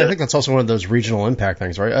 yeah, but I think that's also one of those regional impact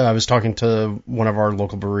things, right? I was talking to one of our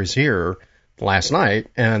local breweries here last night,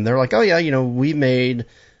 and they're like, oh yeah, we made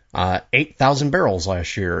 8,000 barrels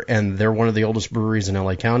last year, and they're one of the oldest breweries in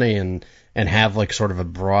LA County, and have sort of a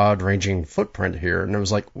broad-ranging footprint here. And I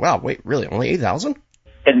was like, wow, wait, really, only 8,000?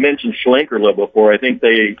 I mentioned Schlenkerla before. I think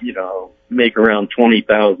they, make around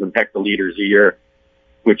 20,000 hectoliters a year,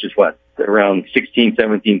 which is around 16,000,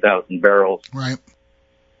 17,000 barrels. Right.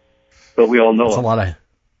 But we all know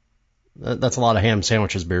that's a lot of ham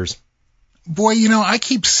sandwiches beers. Boy, I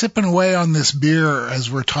keep sipping away on this beer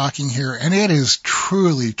as we're talking here, and it is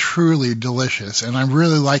truly, truly delicious. And I'm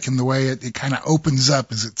really liking the way it kind of opens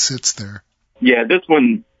up as it sits there. Yeah, this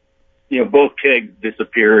one, both kegs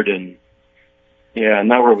disappeared, and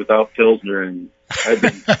now we're without Pilsner, and I've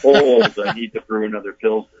been told I need to brew another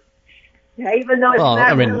Pilsner. Yeah, even though it's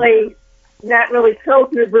not really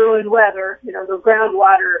Pilsner brewing weather, the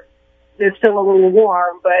groundwater is still a little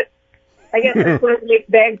warm, but I guess that's what makes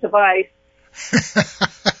bags of ice.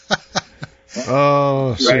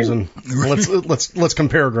 Oh, Susan, let's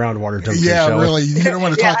compare groundwater temperatures. Yeah, shall really. we? You don't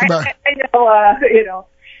want to talk about. I know.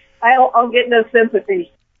 I'll get no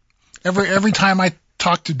sympathy. Every time I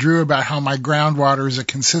talk to Drew about how my groundwater is a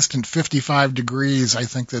consistent 55 degrees, I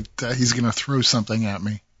think that he's going to throw something at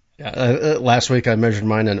me. Yeah, last week I measured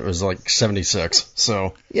mine and it was 76.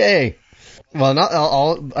 So, yay.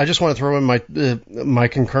 Well, I just want to throw in my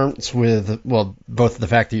concurrence with, both the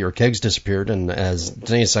fact that your kegs disappeared, and as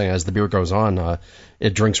Denny's saying, as the beer goes on,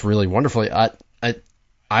 it drinks really wonderfully.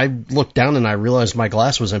 I looked down and I realized my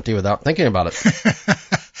glass was empty without thinking about it.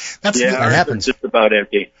 That happens. It's just about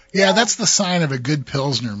empty. Yeah, that's the sign of a good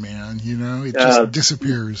Pilsner, man. It just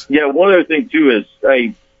disappears. Yeah, one other thing, too, is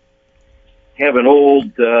I have an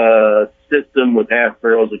old system with half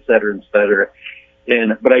barrels, et cetera,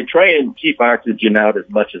 but I try and keep oxygen out as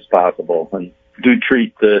much as possible and do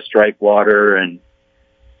treat the strike water. And,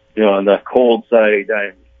 on the cold side,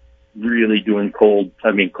 I'm really doing close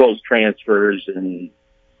transfers. And,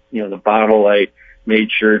 the bottle, I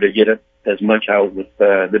made sure to get it as much out with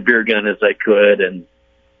the beer gun as I could. And,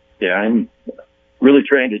 yeah, I'm really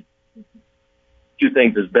trying to do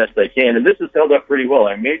things as best I can. And this has held up pretty well.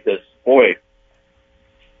 I made this,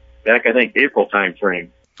 back, I think, April time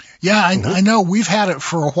frame. Yeah, I know we've had it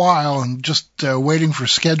for a while and just waiting for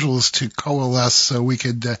schedules to coalesce so we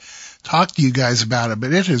could talk to you guys about it.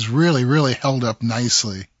 But it has really, really held up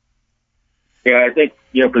nicely. Yeah, I think,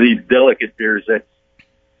 for these delicate beers,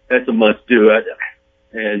 that's a must do.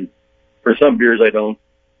 And for some beers, I don't,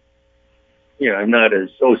 I'm not as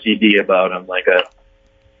OCD about them, like a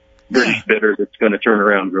British bitter that's going to turn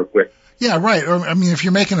around real quick. Yeah, right. Or, if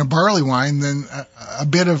you're making a barley wine, then a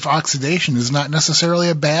bit of oxidation is not necessarily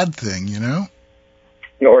a bad thing,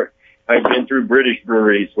 Or I've been through British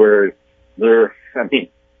breweries where they're,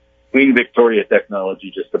 Queen Victoria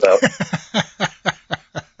technology just about.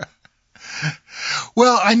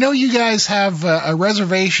 Well, I know you guys have a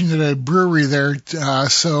reservation at a brewery there,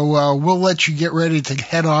 so we'll let you get ready to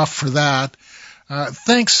head off for that.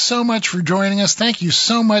 Thanks so much for joining us. Thank you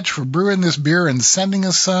so much for brewing this beer and sending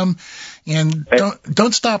us some. And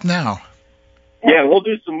don't stop now. Yeah, we'll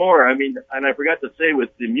do some more. And I forgot to say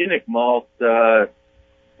with the Munich malt, what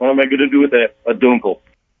am I going to do with a dunkel?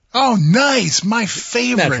 Oh, nice. My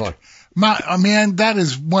favorite. Man, that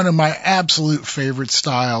is one of my absolute favorite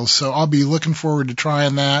styles. So I'll be looking forward to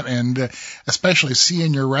trying that and especially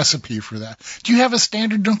seeing your recipe for that. Do you have a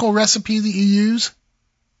standard dunkel recipe that you use?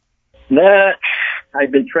 Nah,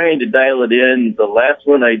 I've been trying to dial it in. The last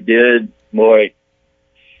one I did,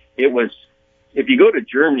 it was, if you go to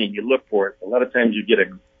Germany and you look for it, a lot of times you get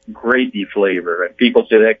a grapey flavor. And people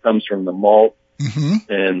say that comes from the malt.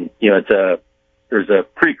 Mm-hmm. And, there's a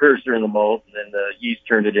precursor in the malt, and then the yeast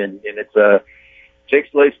turned it in, and it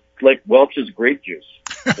tastes like Welch's grape juice.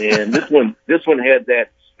 And this one had that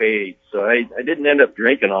spade, so I didn't end up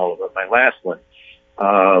drinking all of it, my last one.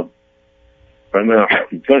 I'm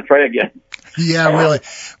going to try again. Yeah, really.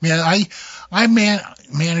 Man, I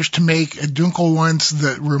managed to make a dunkel once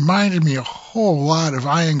that reminded me a whole lot of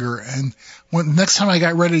Eyinger. And next time I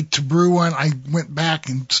got ready to brew one, I went back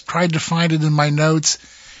and tried to find it in my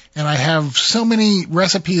notes. And I have so many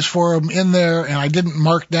recipes for them in there, and I didn't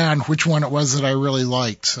mark down which one it was that I really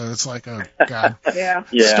liked. So it's like, oh, God. Yeah.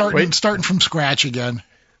 Starting from scratch again.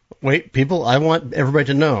 Wait, people, I want everybody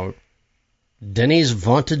to know, Denny's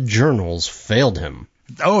vaunted journals failed him.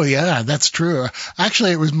 Oh, yeah, that's true.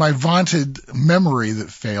 Actually, it was my vaunted memory that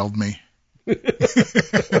failed me.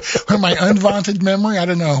 Or my unvaunted memory? I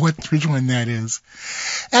don't know which one that is.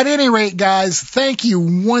 At any rate, guys, thank you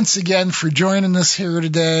once again for joining us here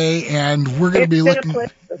today, and we're going to be looking.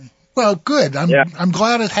 Well, good. I'm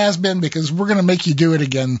glad it has been, because we're going to make you do it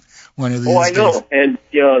again one of these days. Oh, I know. And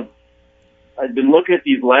I've been looking at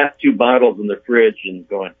these last two bottles in the fridge and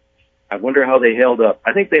going, I wonder how they held up.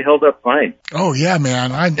 I think they held up fine. Oh, yeah,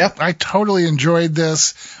 man. I totally enjoyed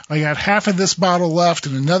this. I got half of this bottle left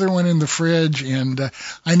and another one in the fridge, and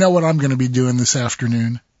I know what I'm going to be doing this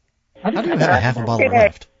afternoon. I do have a half a bottle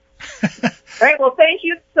left. Right. Well, thank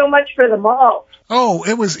you so much for the malt. Oh,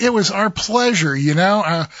 it was our pleasure,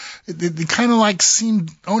 It kind of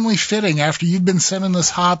seemed only fitting after you'd been sending us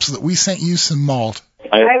hops that we sent you some malt.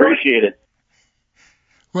 I appreciate it.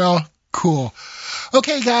 Well, cool.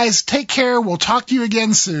 Okay, guys, take care. We'll talk to you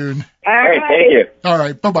again soon. All right. Thank you. All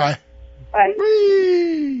right. Bye-bye. Bye.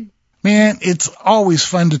 Whee! Man, it's always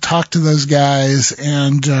fun to talk to those guys,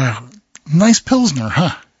 and nice Pilsner,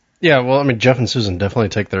 huh? Yeah, well, Jeff and Susan definitely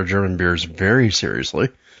take their German beers very seriously,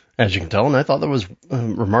 as you can tell, and I thought that was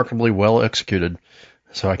remarkably well executed.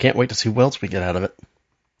 So I can't wait to see what else we get out of it.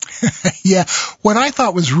 Yeah, what I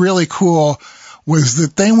thought was really cool was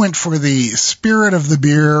that they went for the spirit of the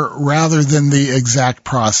beer rather than the exact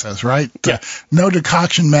process, right? Yeah. No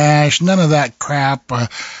decoction mash, none of that crap.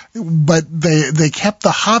 But they kept the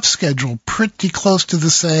hop schedule pretty close to the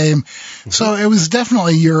same. Mm-hmm. So it was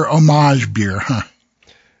definitely your homage beer, huh?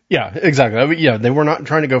 Yeah, exactly. They were not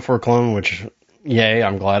trying to go for a clone, which, yay,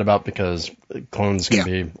 I'm glad about, because clones can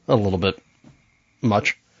be a little bit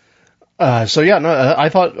much. So yeah, no, I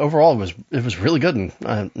thought overall it was really good,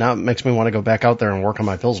 and now it makes me want to go back out there and work on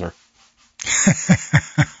my Pilsner.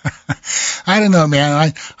 I don't know,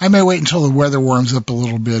 man. I may wait until the weather warms up a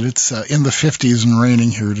little bit. It's in the 50s and raining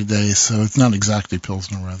here today, so it's not exactly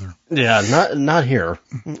Pilsner weather. Yeah, not here.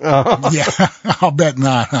 Yeah, I'll bet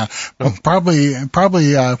not. Huh? Well,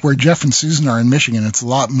 probably where Jeff and Susan are in Michigan, it's a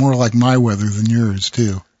lot more like my weather than yours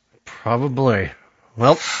too. Probably.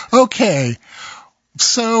 Well, okay.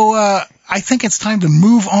 So I think it's time to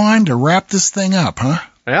move on to wrap this thing up, huh?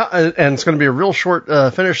 Yeah, and it's going to be a real short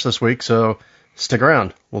finish this week, so stick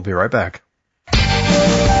around. We'll be right back.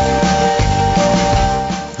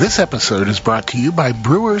 This episode is brought to you by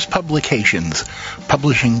Brewers Publications,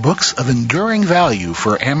 publishing books of enduring value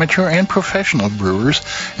for amateur and professional brewers,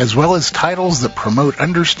 as well as titles that promote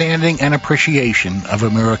understanding and appreciation of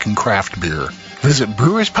American craft beer. Visit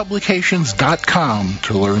brewerspublications.com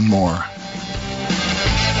to learn more.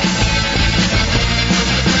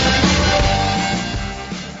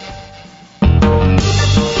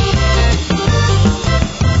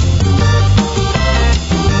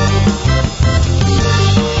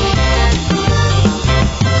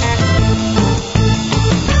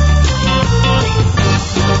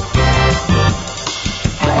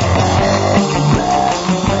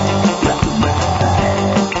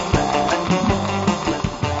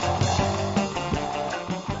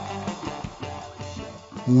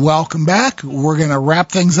 Welcome back. We're going to wrap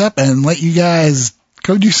things up and let you guys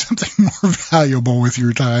go do something more valuable with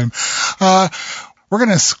your time. We're going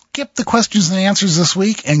to skip the questions and answers this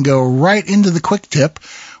week and go right into the quick tip,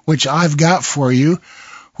 which I've got for you,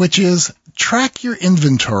 which is track your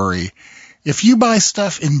inventory. If you buy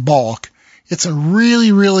stuff in bulk, it's a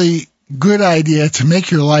really, really good idea to make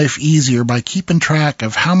your life easier by keeping track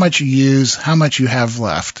of how much you use, how much you have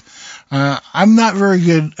left. I'm not very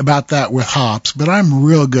good about that with hops, but I'm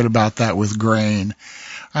real good about that with grain.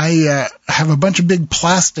 I have a bunch of big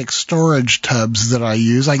plastic storage tubs that I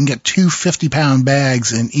use. I can get 2 50-pound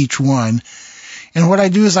bags in each one. And what I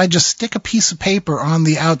do is I just stick a piece of paper on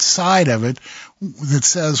the outside of it that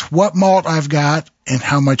says what malt I've got and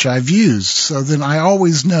how much I've used. So then I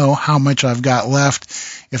always know how much I've got left.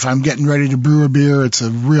 If I'm getting ready to brew a beer, it's a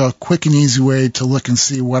real quick and easy way to look and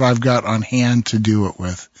see what I've got on hand to do it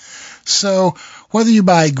with. So whether you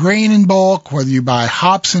buy grain in bulk, whether you buy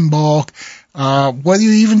hops in bulk, whether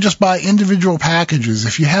you even just buy individual packages,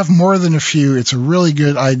 if you have more than a few, it's a really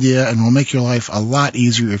good idea and will make your life a lot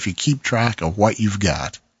easier if you keep track of what you've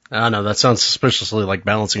got. I know, that sounds suspiciously like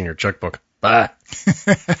balancing your checkbook. Bah.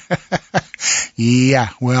 Yeah,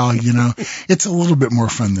 well, it's a little bit more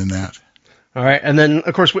fun than that. All right, and then,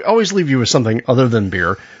 of course, we always leave you with something other than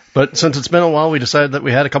beer. But since it's been a while, we decided that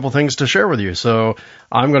we had a couple things to share with you. So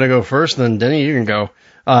I'm going to go first, then Denny, you can go.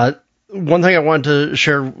 One thing I wanted to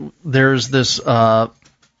share, there's this, I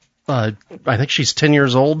think she's 10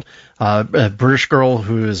 years old, a British girl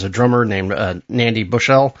who is a drummer named Nandi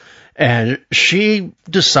Bushell. And she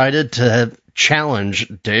decided to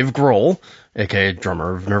challenge Dave Grohl, aka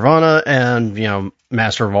drummer of Nirvana and,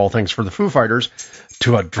 master of all things for the Foo Fighters,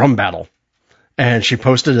 to a drum battle. And she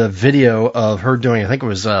posted a video of her doing, I think it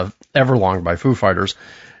was Everlong by Foo Fighters,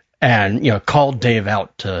 and, called Dave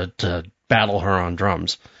out to battle her on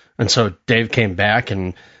drums. And so Dave came back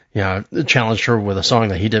and, challenged her with a song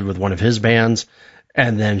that he did with one of his bands.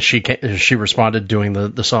 And then she responded doing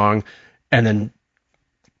the song. And then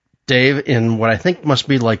Dave, in what I think must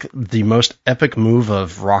be like the most epic move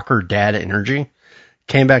of rocker dad energy,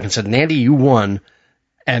 came back and said, Nandi, you won,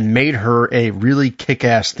 and made her a really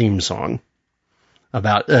kick-ass theme song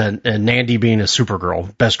about Nandi being a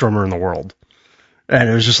Supergirl, best drummer in the world. And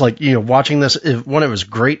it was just like, watching this, it was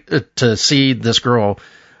great to see this girl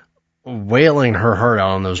wailing her heart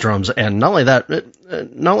out on those drums. And not only that,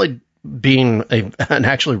 not only being an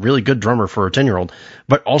actually really good drummer for a 10-year-old,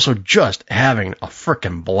 but also just having a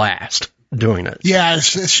frickin' blast doing it. Yeah,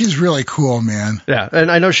 she's really cool, man. Yeah, and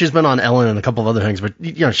I know she's been on Ellen and a couple of other things, but,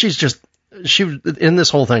 she in this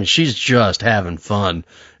whole thing, she's just having fun,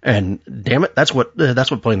 and damn it, that's what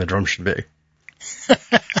playing the drums should be.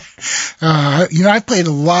 I've played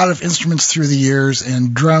a lot of instruments through the years,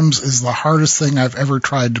 and drums is the hardest thing I've ever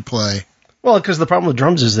tried to play. Well, because the problem with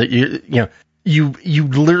drums is that you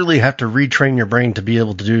literally have to retrain your brain to be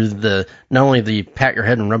able to do not only the pat your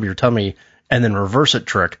head and rub your tummy and then reverse it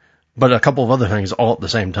trick, but a couple of other things all at the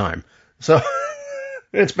same time. So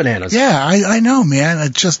it's bananas. Yeah, I know, man.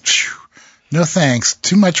 It just. No thanks.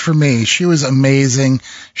 Too much for me. She was amazing.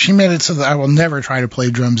 She made it so that I will never try to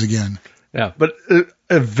play drums again. Yeah, but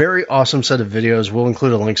a very awesome set of videos. We'll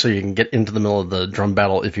include a link so you can get into the middle of the drum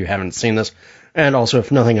battle if you haven't seen this. And also,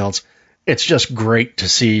 if nothing else, It's just great to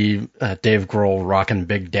see Dave Grohl rocking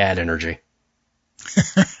Big Dad energy.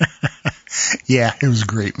 Yeah, it was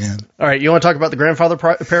great, man. All right, you want to talk about the grandfather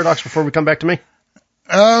paradox before we come back to me?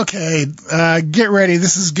 Okay, get ready.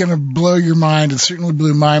 This is going to blow your mind. It certainly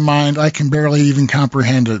blew my mind. I can barely even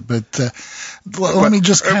comprehend it, but let me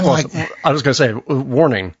just kind of I was going to say,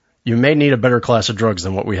 warning, you may need a better class of drugs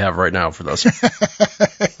than what we have right now for this.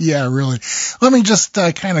 Yeah, really. Let me just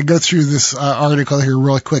kind of go through this article here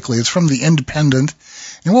really quickly. It's from The Independent,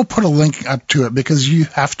 and we'll put a link up to it because you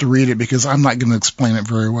have to read it because I'm not going to explain it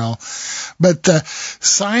very well. But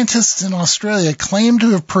scientists in Australia claim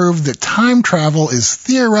to have proved that time travel is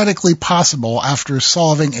theoretically possible after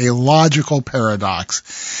solving a logical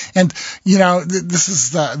paradox. And, you know, this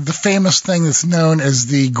is the famous thing that's known as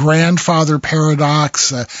the grandfather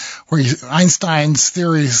paradox, where Einstein's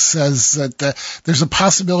theory says that there's a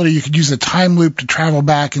possibility you could use a time loop to travel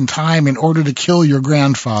back in time in order to kill your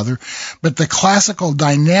grandfather. But the classical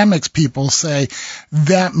dynamics people say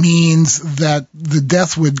that means that the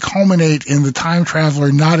death would culminate in the time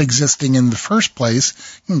traveler not existing in the first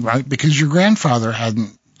place, right? Because your grandfather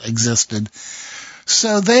hadn't existed.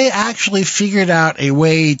 So they actually figured out a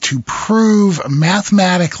way to prove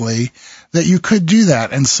mathematically that you could do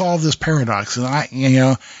that and solve this paradox.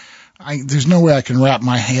 And there's no way I can wrap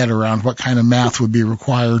my head around what kind of math would be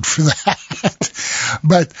required for that.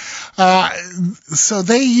 But so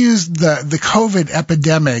they used the COVID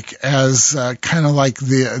epidemic as kind of like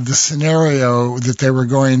the scenario that they were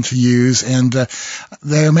going to use, and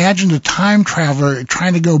they imagined a time traveler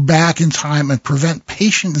trying to go back in time and prevent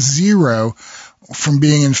patient zero from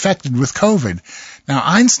being infected with COVID. Now,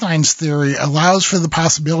 Einstein's theory allows for the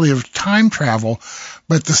possibility of time travel,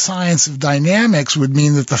 but the science of dynamics would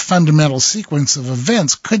mean that the fundamental sequence of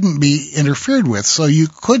events couldn't be interfered with, so you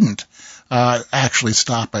couldn't actually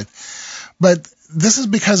stop it. But this is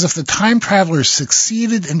because if the time travelers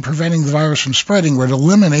succeeded in preventing the virus from spreading, it would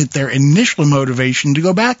eliminate their initial motivation to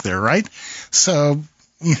go back there, right? So,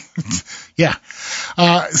 yeah.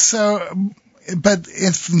 But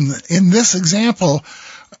if in this example,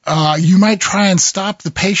 you might try and stop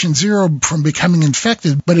the patient zero from becoming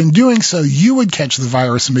infected, but in doing so, you would catch the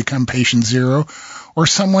virus and become patient zero, or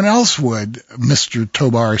someone else would, Mr.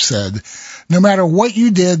 Tobar said. No matter what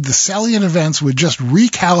you did, the salient events would just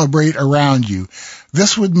recalibrate around you.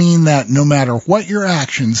 This would mean that no matter what your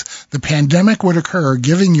actions, the pandemic would occur,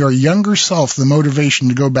 giving your younger self the motivation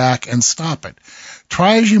to go back and stop it.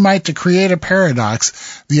 Try as you might to create a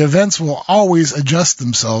paradox, the events will always adjust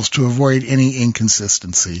themselves to avoid any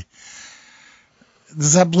inconsistency.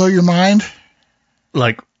 Does that blow your mind?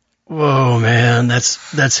 Like, whoa, man,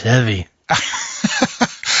 that's heavy.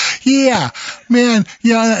 Yeah, man,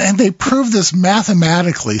 and they prove this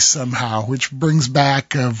mathematically somehow, which brings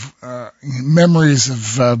back memories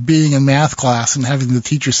of being in math class and having the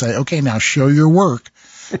teacher say, okay, now show your work.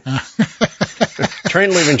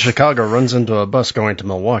 Train leaving Chicago runs into a bus going to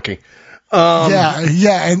Milwaukee.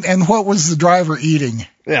 And what was the driver eating?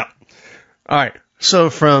 Yeah. All right.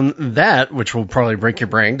 So from that, which will probably break your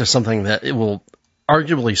brain, to something that it will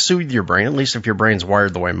arguably soothe your brain, at least if your brain's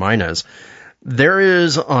wired the way mine is. There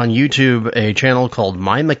is on YouTube a channel called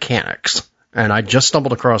My Mechanics, and I just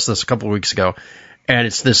stumbled across this a couple of weeks ago, and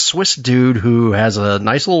it's this Swiss dude who has a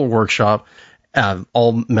nice little workshop,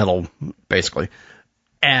 all metal, basically.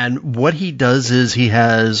 And what he does is he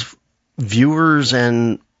has viewers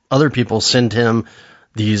and other people send him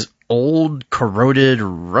these old, corroded,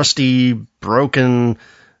 rusty, broken,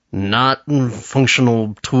 not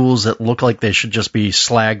functional tools that look like they should just be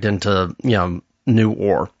slagged into, new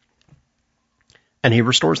ore. And he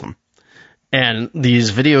restores them. And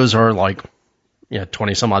these videos are like,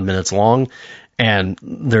 20 some odd minutes long, and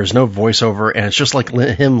there's no voiceover, and it's just like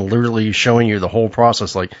him literally showing you the whole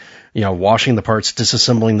process, like, washing the parts,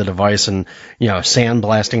 disassembling the device, and,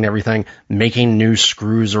 sandblasting everything, making new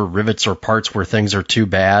screws or rivets or parts where things are too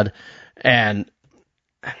bad. And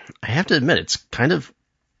I have to admit, it's kind of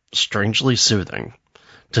strangely soothing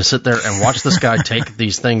to sit there and watch this guy take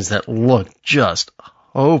these things that look just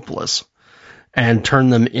hopeless and turn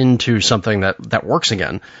them into something that works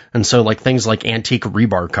again. And so, like, things like antique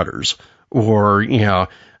rebar cutters, or,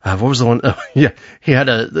 what was the one? He had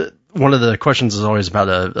one of the questions is always about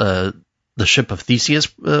the ship of Theseus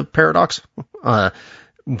paradox,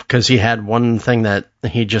 because he had one thing that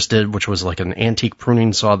he just did, which was like an antique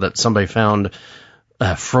pruning saw that somebody found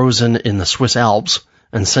frozen in the Swiss Alps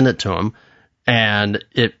and sent it to him. And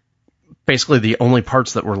it basically, the only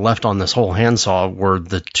parts that were left on this whole handsaw were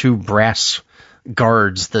the two brass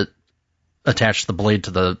guards that attached the blade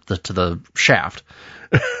to the shaft.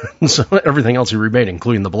 So everything else he remade,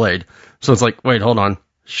 including the blade. So it's like, wait, hold on.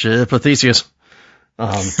 Ship of Theseus.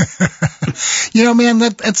 You know, man,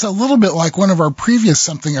 that's a little bit like one of our previous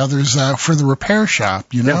something others for the repair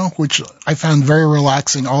shop, you know, which I found very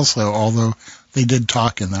relaxing also, although they did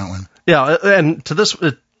talk in that one. Yeah, and to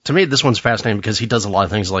me, this one's fascinating because he does a lot of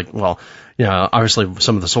things like, well, you know, obviously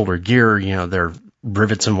some of the solder gear, you know, they're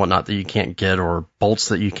rivets and whatnot that you can't get, or bolts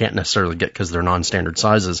that you can't necessarily get because they're non-standard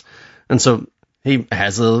sizes. And so he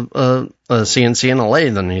has a CNC and a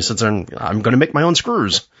lathe, and he sits there and, I'm going to make my own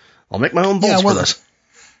screws. I'll make my own bolts for this.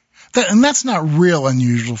 And that's not real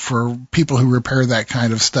unusual for people who repair that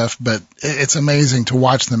kind of stuff, but it's amazing to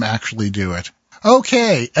watch them actually do it.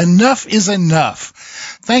 Okay, enough is enough.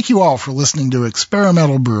 Thank you all for listening to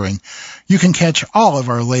Experimental Brewing. You can catch all of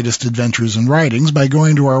our latest adventures and writings by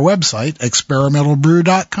going to our website,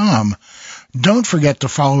 experimentalbrew.com. Don't forget to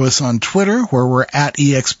follow us on Twitter, where we're at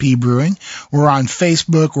EXP Brewing. We're on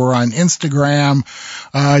Facebook. We're on Instagram.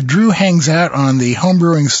 Drew hangs out on the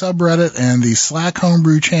Homebrewing subreddit and the Slack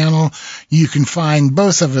Homebrew channel. You can find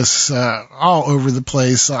both of us all over the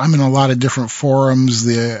place. I'm in a lot of different forums,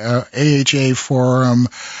 the AHA forum,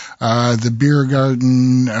 the Beer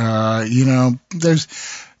Garden.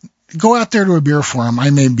 Go out there to a beer forum.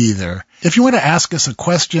 I may be there. If you want to ask us a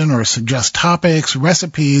question or suggest topics,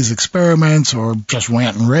 recipes, experiments, or just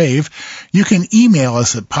rant and rave, you can email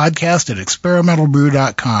us at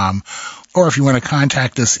podcast@experimentalbrew.com. Or if you want to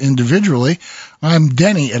contact us individually, I'm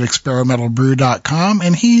Denny at experimentalbrew.com,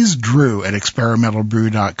 and he's Drew at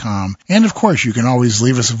experimentalbrew.com. And of course, you can always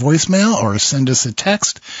leave us a voicemail or send us a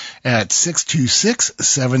text at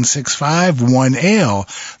 626-765-1ALE.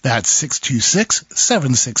 That's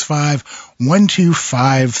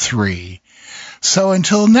 626-765-1253. So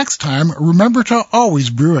until next time, remember to always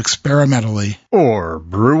brew experimentally. Or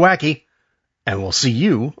brew wacky. And we'll see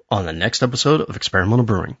you on the next episode of Experimental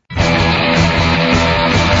Brewing.